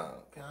down,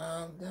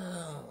 calm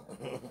down.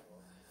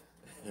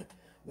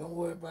 Don't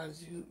worry about it.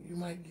 You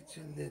might get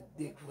your little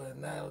dick for a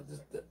night.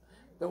 Just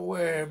don't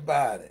worry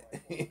about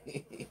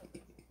it.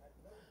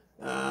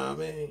 I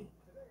mean,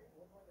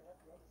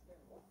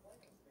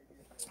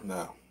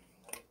 now,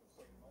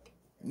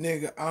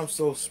 nigga, I'm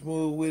so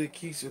smooth with it.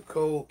 Keisha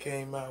Cole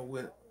came out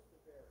with it.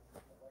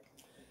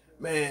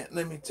 Man,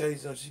 let me tell you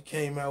something. She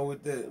came out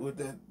with that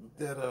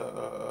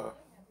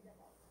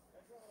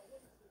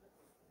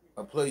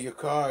I play your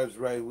cards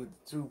right with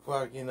the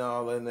Tupac and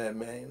all in that,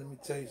 man. Let me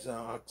tell you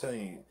something. I'm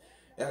telling you,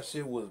 that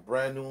shit was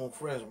brand new and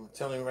fresh. I'm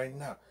telling you right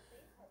now.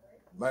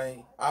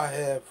 Man, I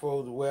had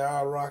folks the way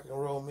I rock and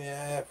roll, man.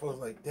 I had folks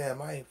like,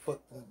 damn, I ain't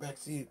fucked in the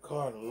backseat of the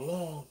car in a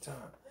long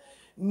time.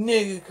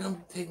 Nigga,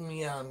 come take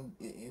me out and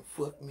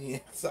fuck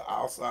me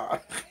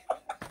outside.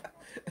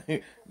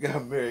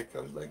 Got married,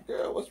 comes like,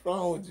 girl, what's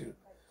wrong with you?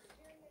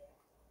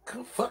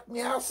 Come fuck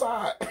me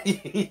outside.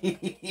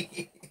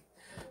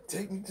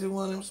 Take me to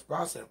one of them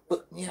spots and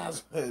fuck me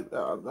outside.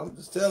 I'm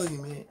just telling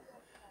you, man.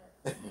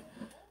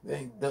 They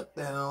ain't done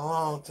that in a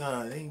long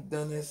time. They ain't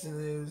done that since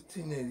they was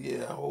teenagers.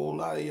 Yeah, a whole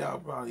lot of y'all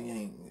probably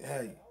ain't.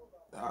 Hey,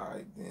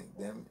 alright then,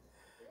 damn it.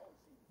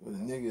 But a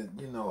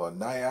nigga, you know, a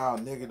night owl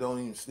nigga don't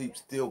even sleep,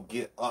 still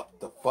get up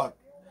the fuck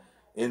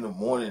in the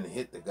morning and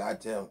hit the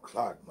goddamn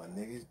clock. My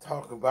niggas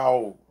talk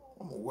about,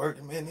 I'm a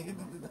working man, nigga.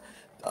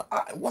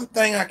 One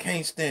thing I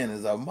can't stand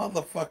is a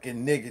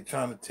motherfucking nigga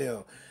trying to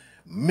tell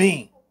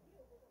me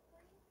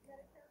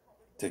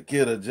to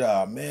get a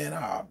job. Man,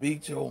 I'll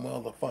beat your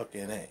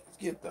motherfucking ass.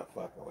 Get the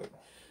fuck away.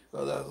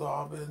 Because that's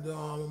all I've been doing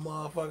all my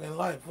motherfucking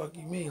life. Fuck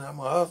you mean? I'm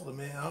a hustler,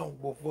 man. I don't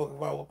give a fuck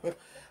if I was pay.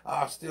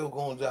 I'll still go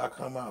on job,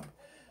 come out.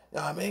 You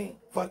know what I mean?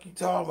 Fuck you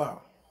talking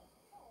about?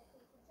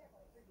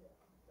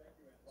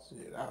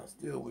 Shit, I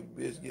still with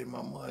bitch get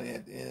my money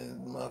at the end of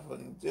the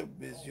motherfucking tip,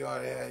 bitch. You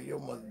already had your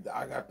mother.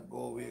 I got to go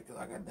over here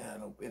because I got down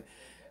no pen.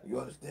 You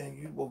understand?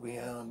 You over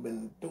here and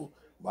been through.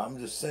 But I'm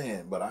just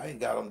saying. But I ain't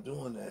got them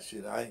doing that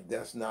shit.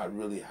 That's not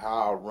really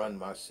how I run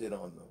my shit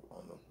on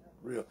the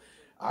real.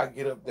 I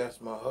get up.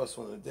 That's my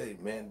hustle in the day.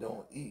 Man,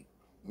 don't eat.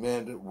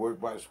 Man, that work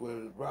by the sweat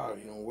of his brow.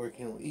 He don't work.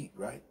 He don't eat.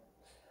 Right.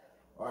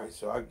 All right.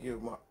 So I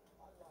give my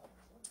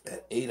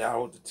that 8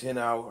 hour to 10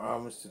 hour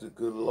homage to the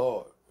good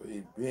Lord for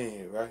he being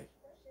here. Right.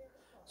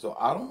 So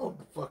I don't know what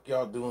the fuck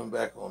y'all doing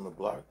back on the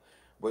block,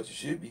 but you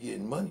should be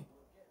getting money,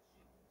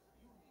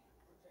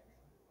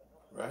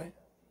 right?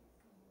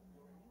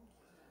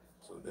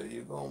 So there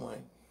you go,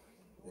 man.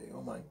 There you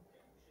go, man.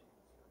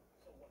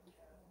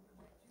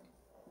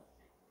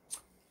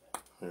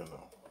 You know,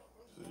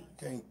 so you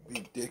can't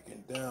be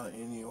dicking down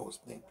any old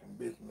stinking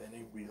bitch, man.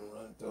 They be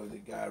running through the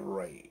guy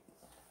right.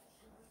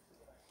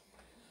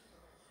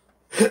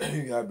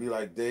 You gotta be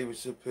like David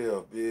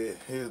Chappelle, bitch.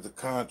 Here's the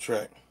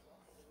contract.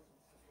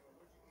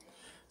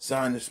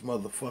 Sign this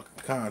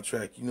motherfucking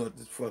contract. You know what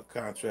this fuck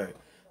contract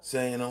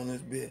saying on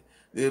this bitch?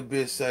 This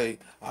bitch say,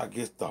 I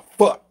get the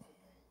fuck.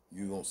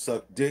 You gonna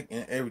suck dick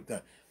and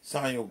everything.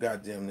 Sign your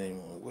goddamn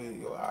name on it. Where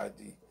your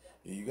ID?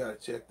 Yeah, you gotta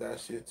check that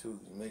shit too.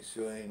 Make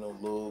sure ain't no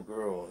little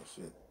girl and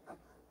shit.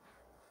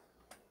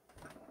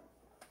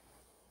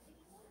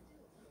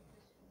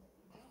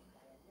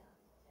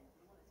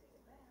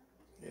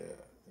 Yeah,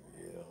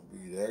 don't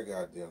be that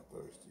goddamn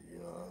thirsty. You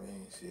know what I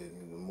mean? Shit,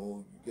 in the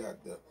mood you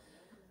got the.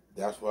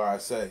 That's why I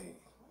say,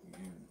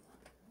 you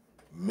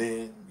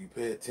men, you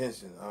pay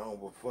attention. I don't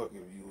give a fuck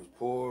if you was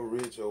poor,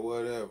 rich, or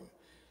whatever.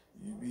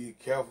 You be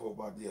careful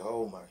about the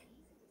whole man.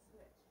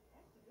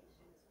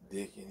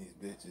 Dicking these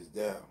bitches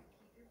down.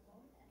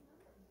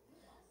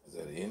 Cause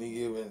at any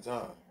given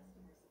time,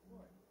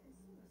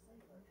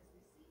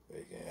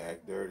 they can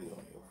act dirty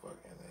on your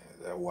fucking ass.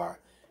 That's why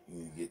you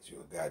need to get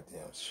you a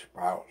goddamn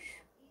spouse.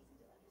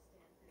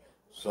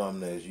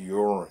 Something that's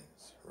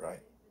urines,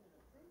 right?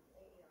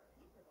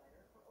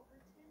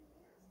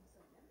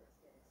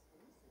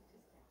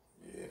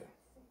 Yeah.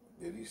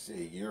 Did he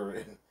say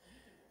urine?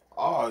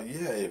 Oh,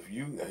 yeah, if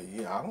you,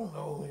 yeah, I don't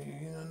know.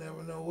 You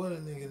never know what a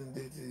nigga done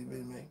did to you,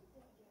 man.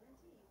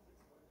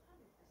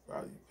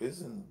 Probably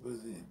pissing,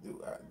 pussy,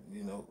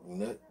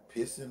 nut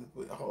pissing.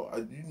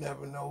 You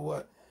never know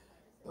what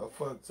the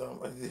fuck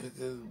somebody did to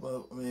this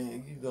mother,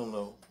 man. You don't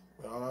know.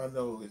 All I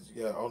know is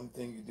you got, only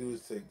thing you do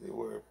is take their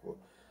word for it.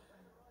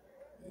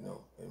 You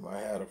know, they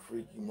might have a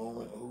freaky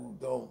moment. Who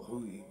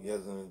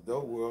as an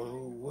adult world,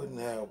 who wouldn't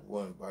have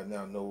one by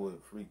now know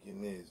what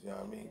freaking is? You know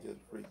what I mean? Just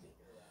freaky.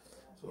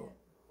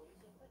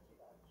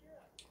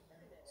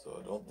 So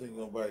I don't think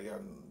nobody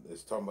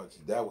is talking about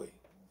you that way.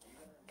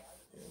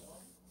 You know,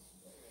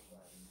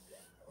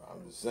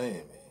 I'm just saying,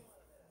 man.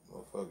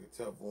 Motherfucker,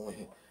 tough on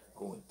you,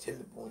 go and tell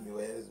it on your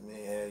ass,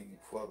 man. How you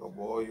fuck up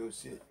all your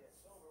shit.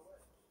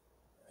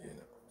 You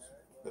know,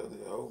 brother,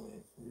 oh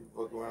man, you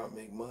fuck around,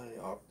 make money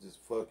off just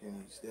fucking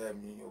you,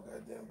 stabbing you in your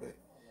goddamn back.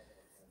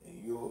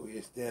 And you over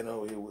here standing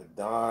over here with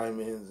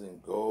diamonds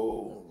and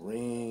gold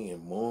ring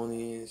and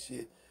money and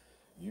shit.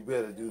 You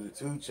better do the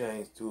 2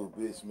 chains to a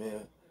bitch,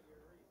 man.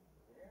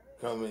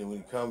 Come in when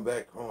you come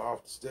back from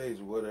off the stage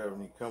or whatever,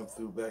 and you come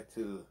through back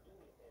to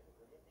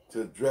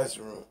the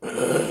dressing room.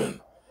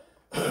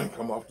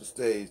 Come off the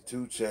stage,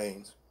 2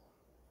 chains.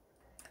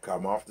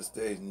 Come off the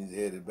stage and he's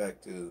headed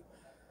back to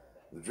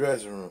the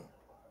dressing room.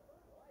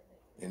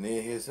 And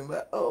then hear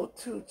somebody, oh,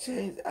 2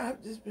 chains.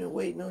 I've just been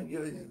waiting on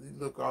you. You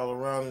look all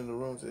around in the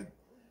room and say,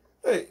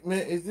 hey,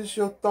 man, is this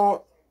your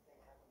thought?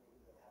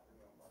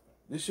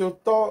 This your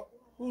thought?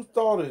 Whose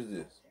thought is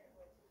this?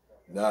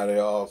 Now they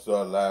all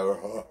start laughing.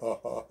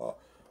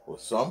 Well,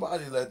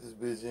 somebody let this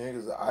bitch in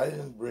because I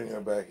didn't bring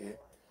her back here.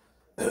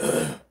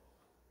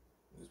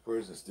 This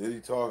person steady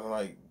talking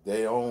like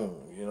they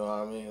own. You know what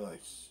I mean?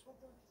 Like,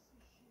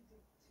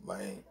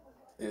 man,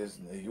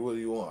 what do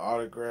you want,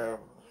 autograph?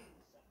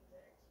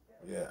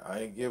 Yeah, I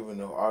ain't giving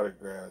no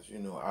autographs. You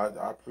know,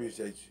 I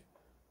appreciate you.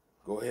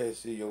 Go ahead and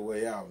see your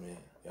way out, man.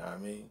 You know what I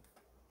mean?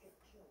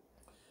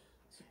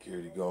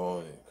 Security go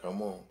on and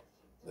come on.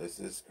 Let's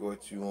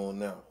escort you on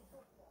now.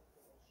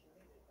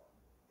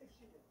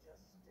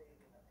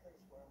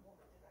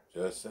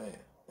 Just saying.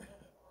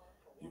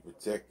 You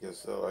protect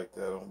yourself like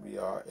that. Don't be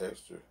all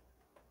extra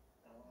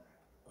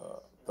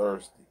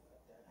thirsty.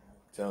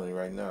 telling you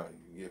right now,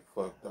 you get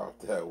fucked off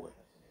that way.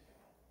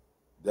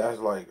 That's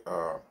like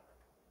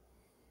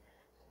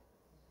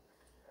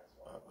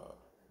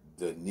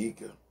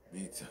Danica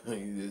be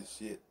telling you this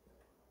shit.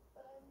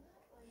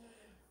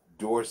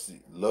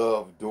 Dorsey,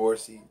 love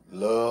Dorsey,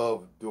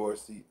 love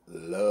Dorsey,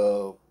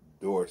 love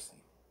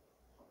Dorsey.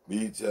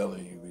 Be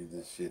telling you be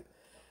this shit.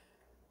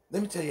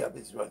 Let me tell y'all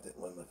bitches right there,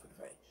 one motherfucking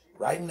thing.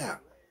 Right now,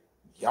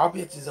 y'all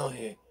bitches on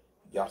here,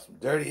 y'all some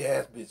dirty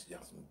ass bitches,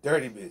 y'all some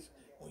dirty bitches.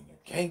 When you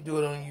can't do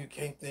it on you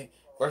can't think,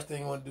 first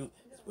thing you want to do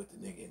is put the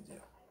nigga in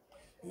jail.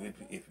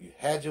 If you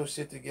had your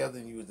shit together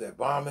and you was that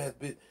bomb ass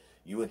bitch,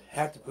 you would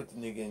have to put the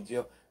nigga in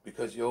jail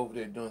because you're over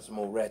there doing some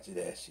old ratchet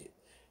ass shit.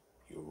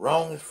 You're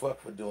wrong as fuck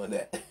for doing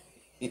that.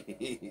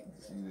 She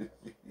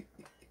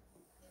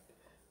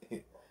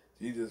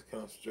just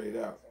comes straight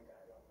out.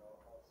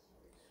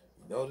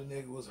 You know the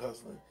nigga was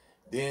hustling.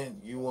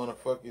 Then you want to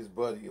fuck his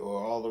buddy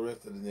or all the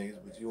rest of the niggas,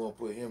 but you want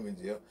to put him in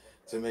jail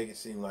to make it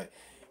seem like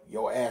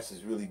your ass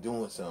is really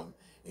doing something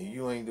and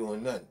you ain't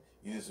doing nothing.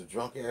 You just a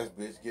drunk ass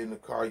bitch, get in the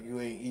car. You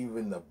ain't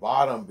even the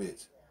bottom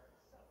bitch.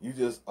 You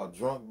just a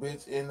drunk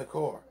bitch in the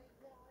car.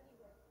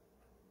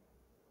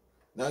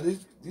 Now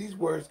these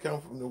words come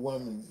from the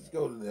woman. Just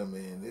go to them,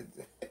 man.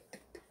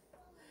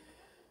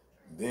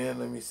 Then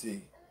let me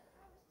see.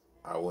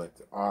 I went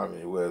to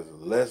Army. Where's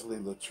Leslie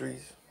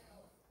Latrice?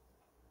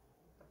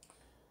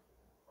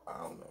 I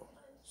don't know.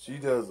 She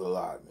does a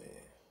lot, man.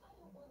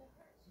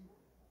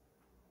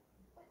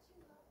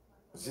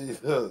 She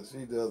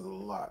does a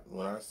lot.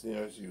 When I seen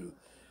her, she was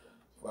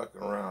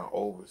fucking around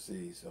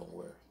overseas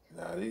somewhere.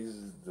 Now these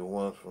is the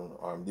ones from the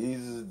Army.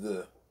 These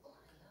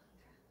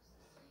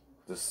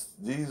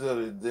are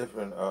the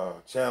different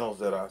channels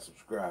that I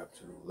subscribe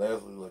to.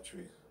 Leslie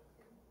Latrice.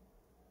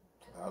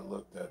 I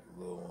looked at the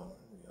little woman,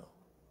 you know.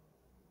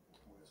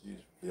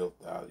 She's built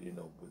out, you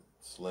know, but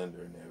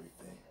slender and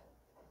everything.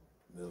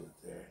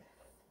 Military.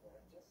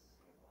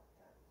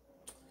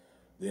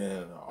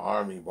 Then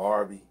Army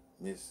Barbie,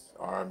 Miss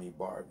Army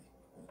Barbie.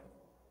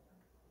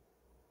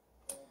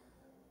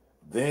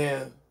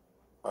 Then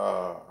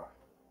her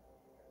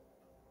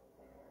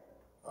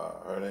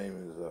name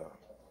is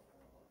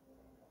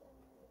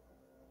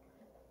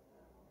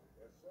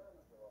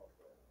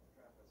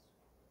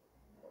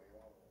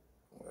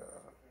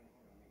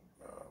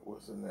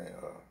what's her name?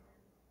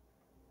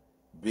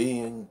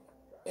 Being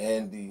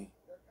Andy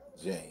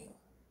Jane.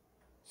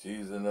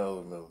 She's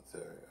another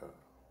military,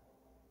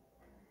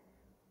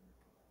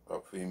 a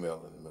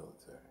female in the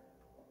military.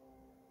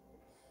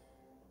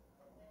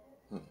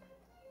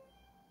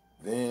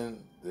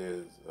 Then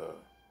there's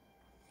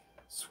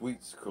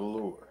Sweets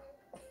Galore.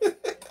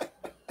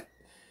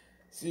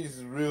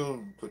 She's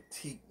real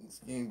petite and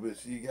skinny, but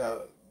she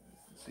got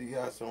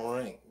some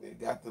rank. They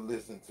got to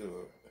listen to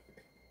her.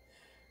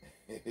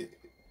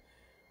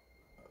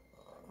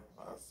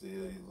 I see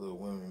these little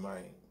women,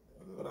 man.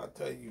 What I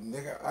tell you,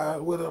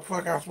 nigga? What the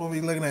fuck I'm supposed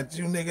to be looking at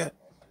you, nigga?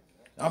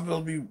 I'm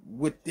supposed to be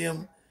with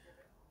them,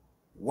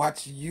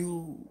 watch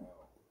you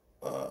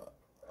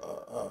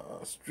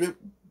strip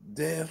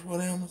dance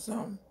with them or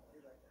something.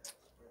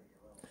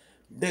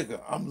 Nigga,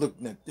 I'm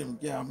looking at them.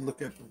 Yeah, I'm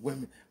looking at the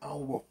women. I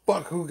don't give a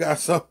fuck who got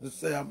something to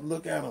say. I'm gonna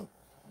look at them,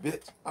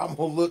 bitch. I'm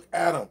gonna look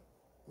at them,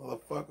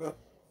 motherfucker.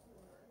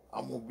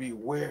 I'm gonna be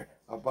aware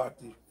about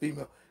these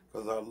females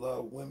because I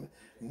love women.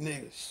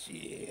 Nigga,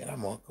 shit,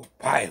 I'm Uncle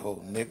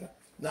Pie-Ho, nigga.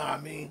 Nah, I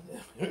mean,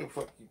 what the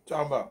fuck you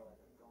talking about?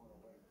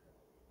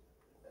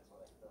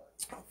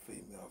 I'm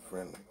female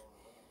friendly.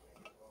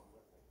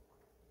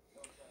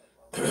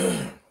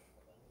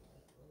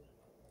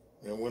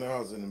 And when I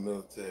was in the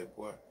military,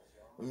 boy,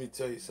 let me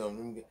tell you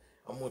something.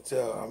 I'm gonna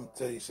tell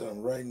you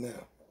something right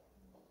now.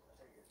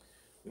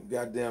 The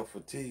goddamn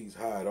fatigues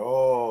hide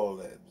all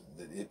that.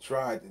 It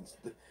tried.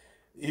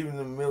 Even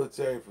the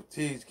military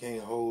fatigues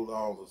can't hold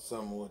all of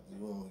some of what the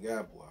woman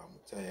got, boy. I'm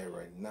gonna tell you that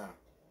right now.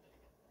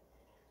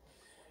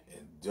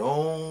 And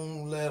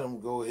don't let them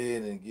go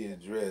ahead and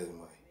get dressed,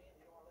 man.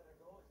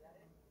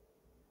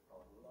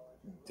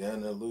 You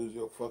down there lose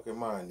your fucking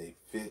mind. They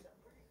fit,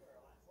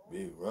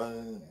 be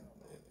running,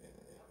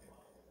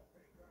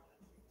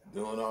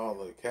 doing all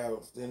the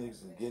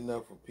calisthenics and getting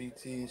up for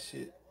PT and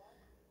shit.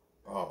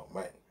 Oh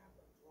man,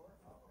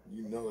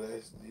 you know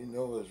it's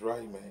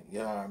right, man. You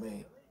know what I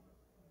mean?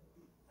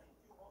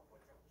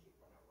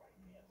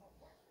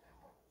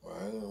 Well,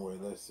 anyway,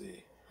 let's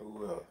see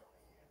who else.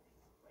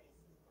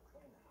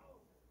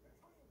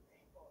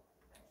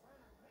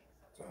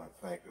 Trying to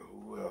think of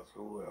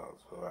who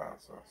else I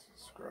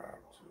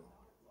subscribe to.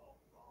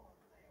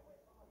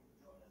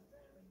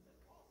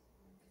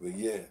 But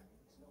yeah,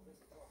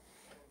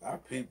 I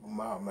peep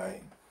them out,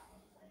 man.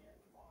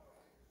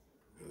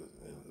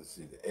 Let's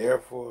see, the Air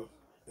Force.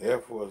 The Air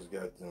Force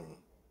got them.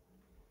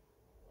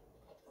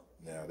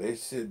 Now they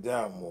sit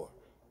down more.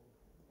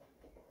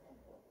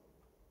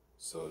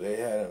 So they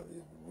had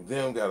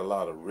them got a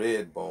lot of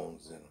red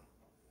bones in them.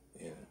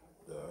 In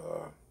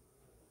the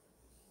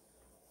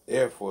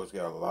Air Force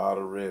got a lot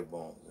of red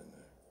bones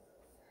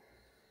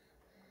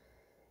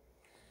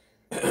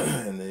in there.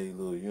 and they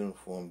little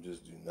uniform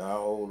just do not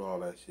hold all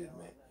that shit,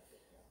 man.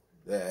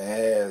 That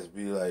ass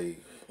be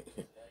like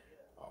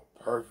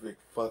a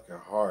perfect fucking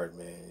heart,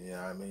 man. You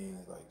know what I mean?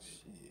 Like,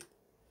 shit.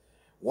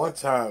 One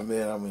time,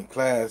 man, I'm in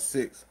class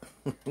 6.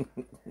 And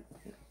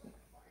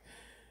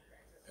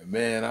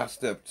man, I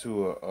stepped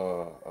to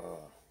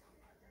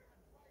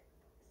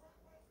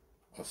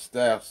a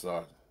staff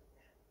sergeant.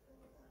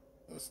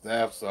 A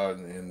staff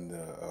sergeant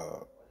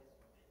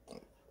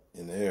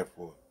in the Air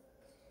Force.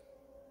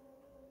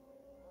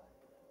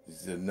 He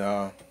said,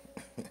 "No,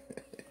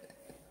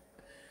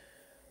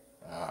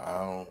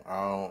 I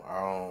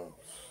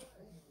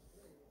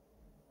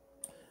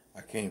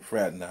can't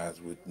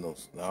fraternize with no.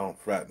 I don't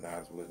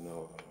fraternize with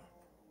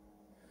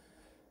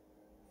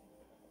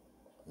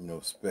no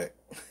spec."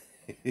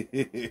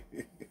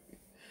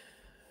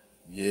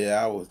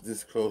 Yeah, I was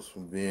this close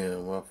from being a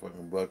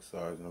motherfucking buck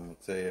sergeant. I'm gonna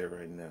tell you that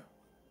right now.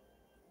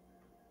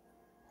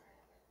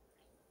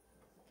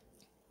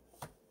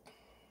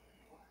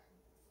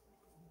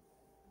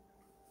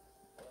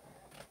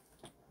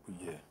 But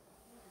yeah,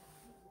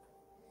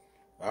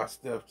 I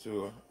stepped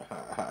to her.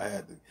 I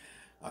had to.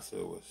 I said,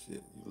 "Well,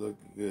 shit, you look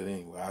good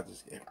anyway." I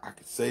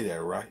could say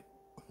that, right?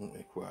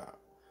 Wow.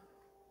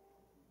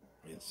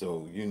 And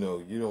so, you know,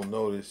 you don't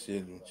know this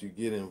shit, but you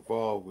get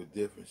involved with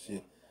different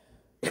shit.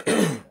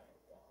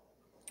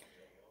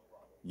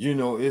 You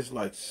know, it's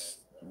like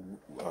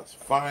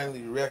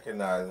finally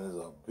recognizing there's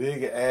a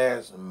big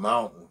ass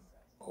mountain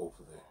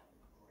over there.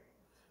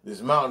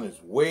 This mountain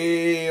is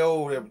way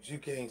over there, but you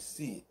can't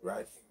see it,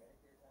 right?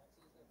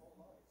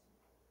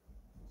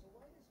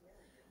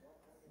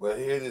 But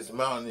here this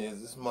mountain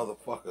is, this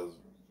motherfucker's,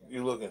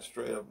 you looking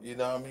straight up, you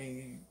know what I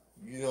mean?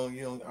 You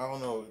don't, I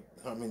don't know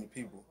how many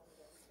people,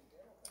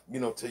 you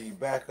know, till you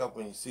back up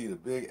and you see the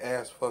big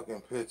ass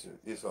fucking picture.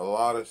 It's a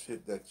lot of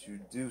shit that you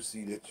do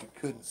see that you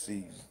couldn't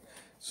see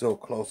so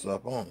close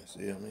up on it,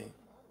 see what I mean?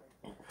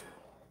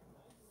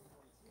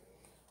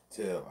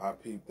 Till I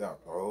peeped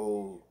out the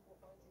whole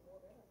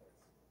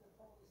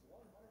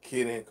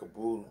kid and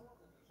caboodle,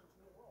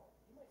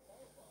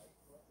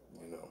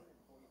 you know.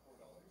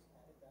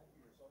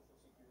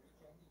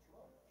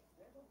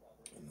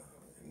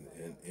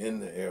 In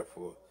the Air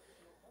Force,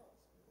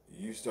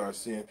 you start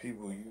seeing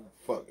people, you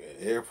fucking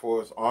Air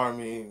Force,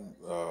 Army,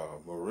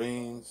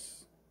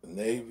 Marines,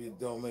 Navy,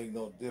 don't make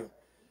no difference.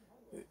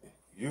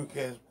 You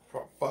can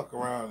fuck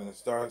around and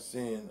start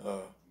seeing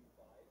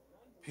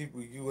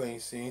people you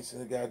ain't seen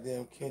since the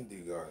goddamn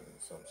kindergarten or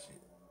some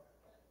shit.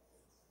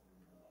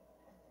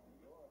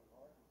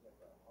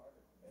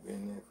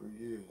 Been there for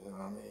years, you know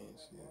what I mean?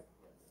 Shit.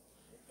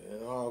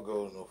 And they all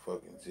go to no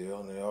fucking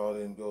jail, and they all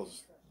didn't go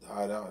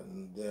hide out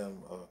in the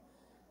damn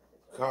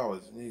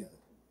college neither.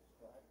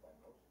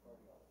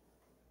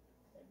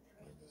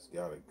 They just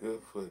got a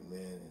good foot,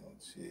 man,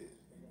 and shit.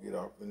 You get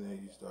off in there,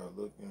 you start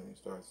looking, and you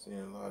start seeing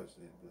a lot of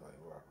shit. Be like,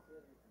 wow.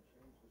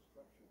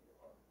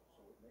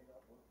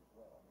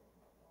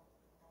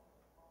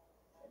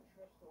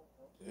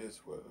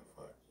 This what the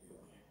fuck you.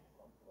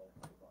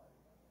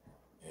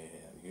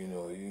 And you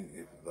know,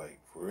 if like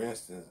for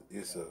instance,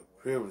 it's a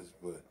privilege,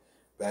 but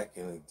back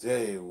in the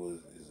day, it was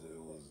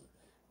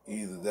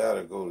either that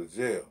or go to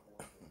jail.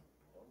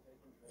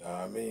 You know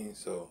what I mean?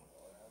 So,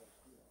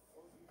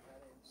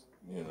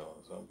 you know,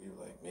 some people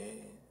like,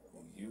 man,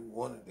 you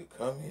wanted to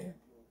come here?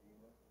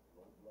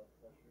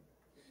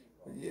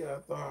 But yeah, I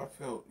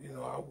felt, you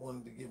know, I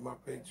wanted to get my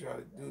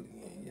patriotic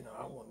duty in. You know,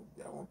 I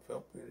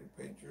felt pretty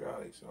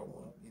patriotic, so I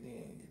wanted to get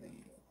in.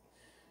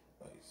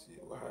 Like,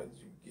 shit, well, how did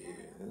you get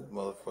here? And this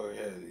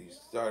motherfucker he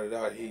started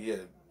out, he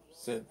had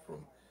sent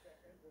from,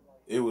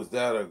 it was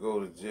that or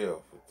go to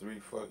jail for 3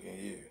 fucking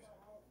years.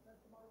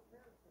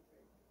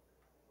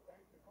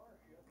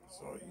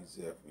 So he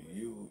said, for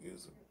you,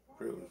 it's a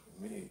privilege for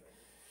me.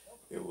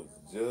 It was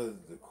the judge,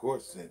 the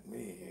court sent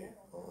me here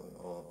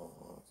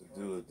to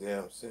do a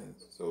damn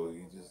sentence. So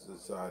he just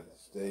decided to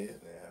stay in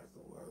there after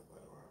a while. I was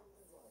like,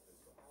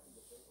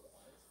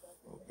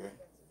 wow. Okay.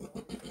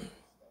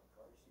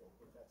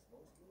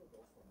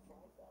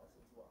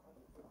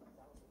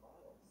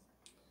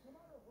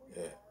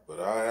 Yeah, but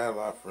I had a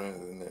lot of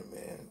friends in there,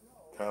 man,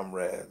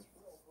 comrades.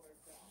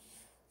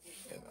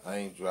 And I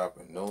ain't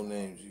dropping no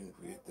names. You can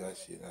forget that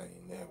shit. I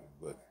ain't never.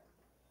 But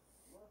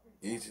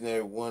each and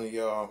every one of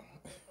y'all,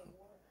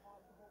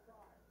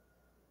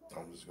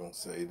 I'm just gonna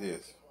say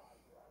this.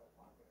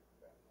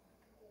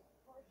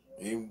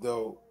 Even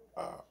though,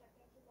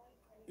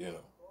 you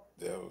know,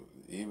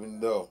 even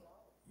though,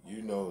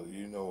 you know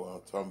what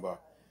I'm talking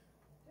about.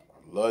 I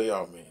love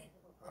y'all, man.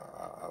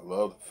 I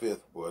love the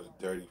 5th, boy, the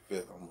dirty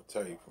 5th. I'm gonna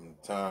tell you from the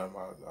time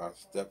I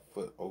stepped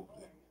foot over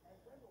there.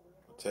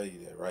 I'll tell you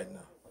that right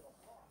now.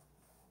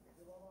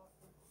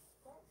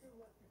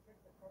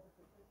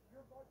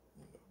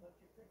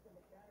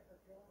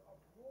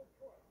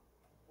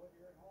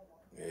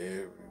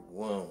 Every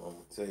one, I'm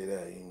gonna tell you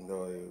that, even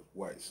though it was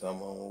white,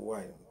 some of them were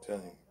white, I'm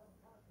telling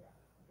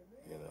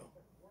you, you know.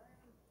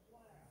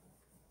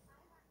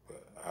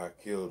 But I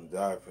killed and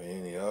died for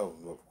any of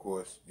them, of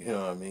course, you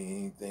know what I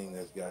mean? Anything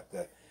that's got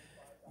that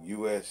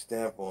U.S.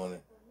 stamp on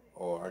it,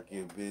 or I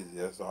get busy.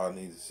 That's all I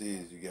need to see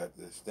is you got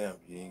that stamp.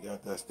 You ain't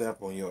got that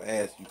stamp on your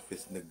ass, you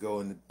fisting to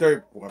go in the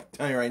dirt. Boy, I'm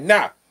telling you right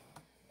now.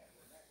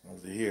 I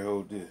was here,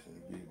 hold this, and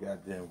it'd be a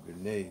goddamn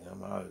grenade.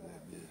 I'm out of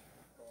that bitch.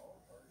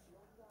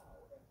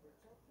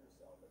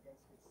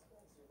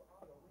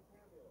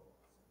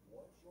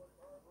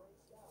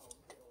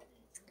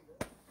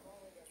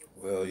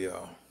 Well,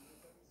 y'all,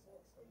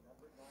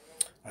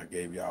 I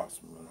gave y'all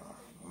some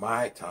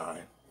my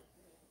time.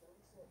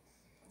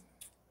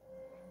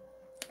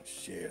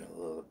 Shared a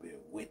little bit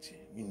with you.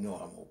 You know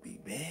I'm gonna be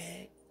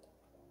back.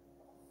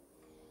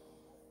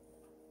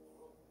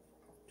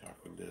 Talk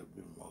a little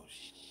bit more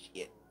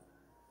shit.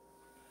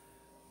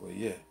 Well,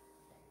 yeah.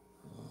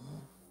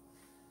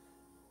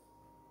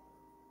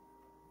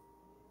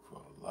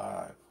 For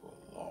life, for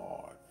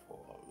Lord,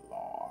 for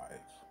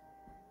life.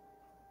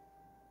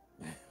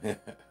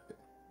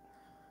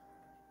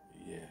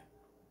 Yeah.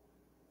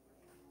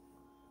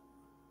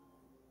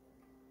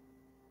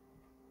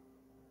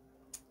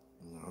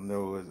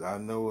 I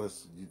know what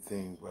you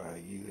think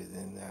about you is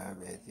in there,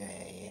 but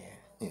yeah.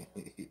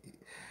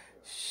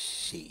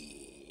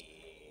 Shit.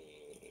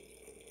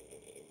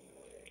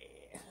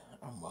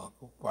 I'm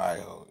Uncle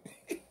Pio.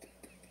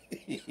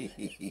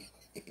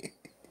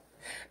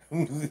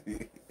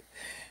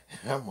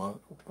 I'm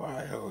Uncle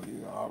Pio.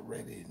 You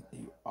already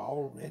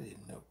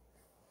know.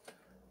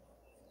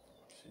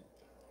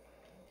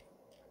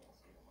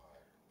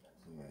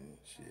 Man,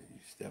 shit, you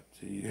step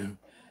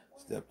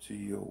to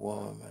your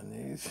woman, my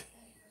niggas.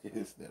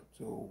 You step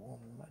to a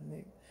woman, my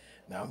nigga.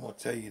 Now I'm gonna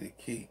tell you the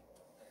key.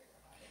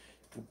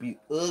 You can be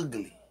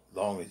ugly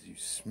long as you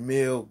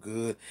smell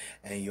good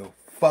and your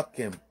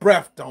fucking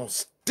breath don't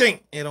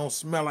stink. It don't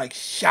smell like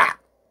shot.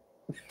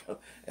 It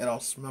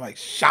don't smell like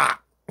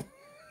shot.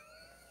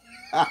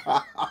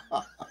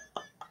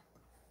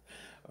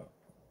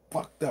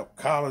 Fucked up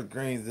collard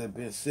greens that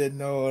been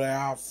sitting over there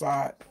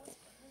outside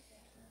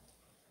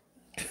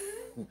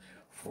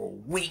for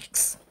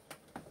weeks.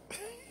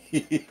 I'm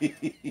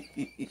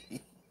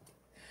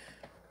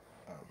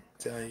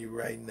telling you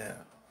right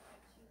now.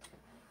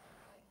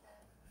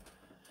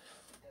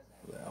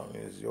 As long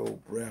as your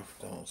breath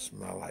don't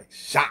smell like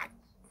shot,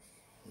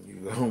 you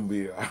gonna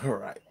be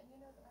alright.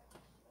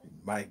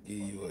 Might give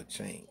you a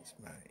chance,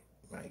 man.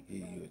 Might give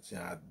you a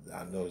chance.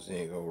 I know she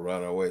ain't gonna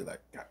run away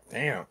like, God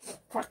damn,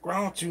 fuck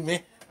wrong with you,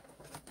 man?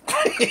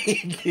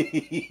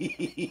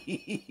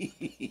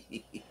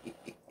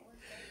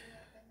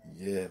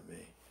 Yeah,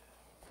 man.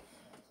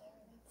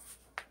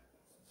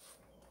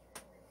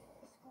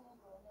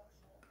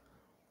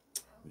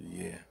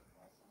 Yeah.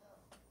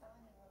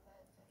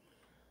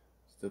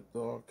 Stepped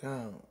all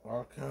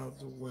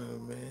kinds of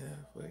women, man.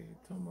 That's what you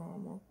talking about.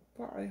 I'm Uncle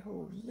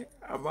Pie-Ho, nigga.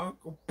 I'm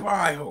Uncle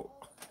Pie-Ho.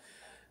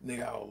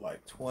 Nigga, I was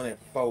like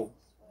 24,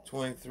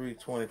 23,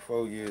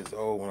 24 years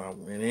old when I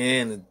went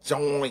in the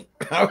joint.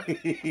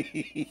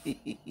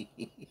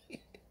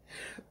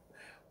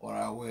 When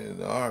I went in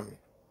the army.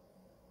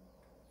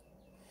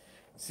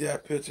 See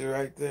that picture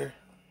right there?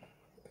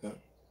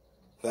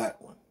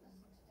 That one.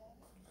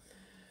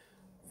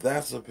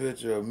 That's a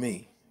picture of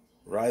me,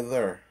 right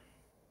there,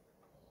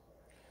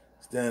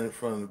 standing in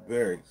front of the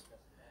barracks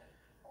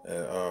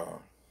at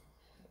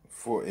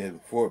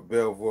Fort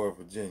Belvoir,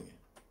 Virginia.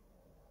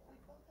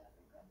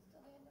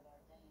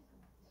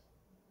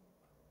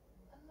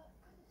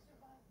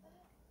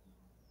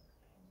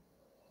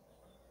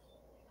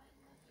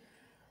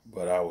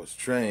 But I was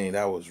trained,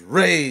 I was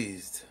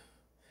raised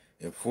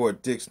in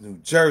Fort Dix, New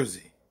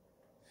Jersey,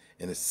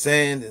 in the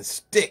sand and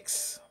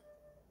sticks.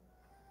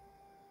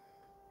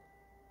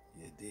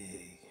 You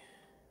dig?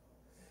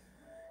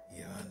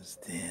 You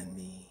understand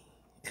me?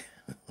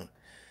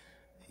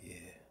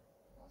 Yeah.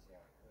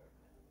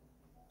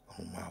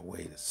 On my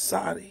way to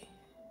Saudi.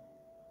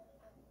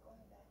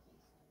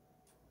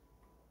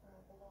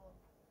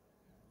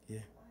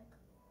 Yeah.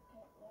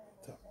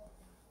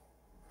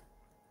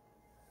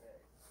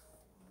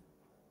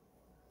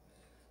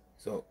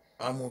 So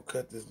I'm gonna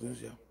cut this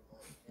loose, y'all.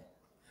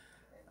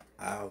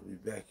 I'll be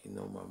back, you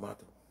know my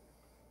motto.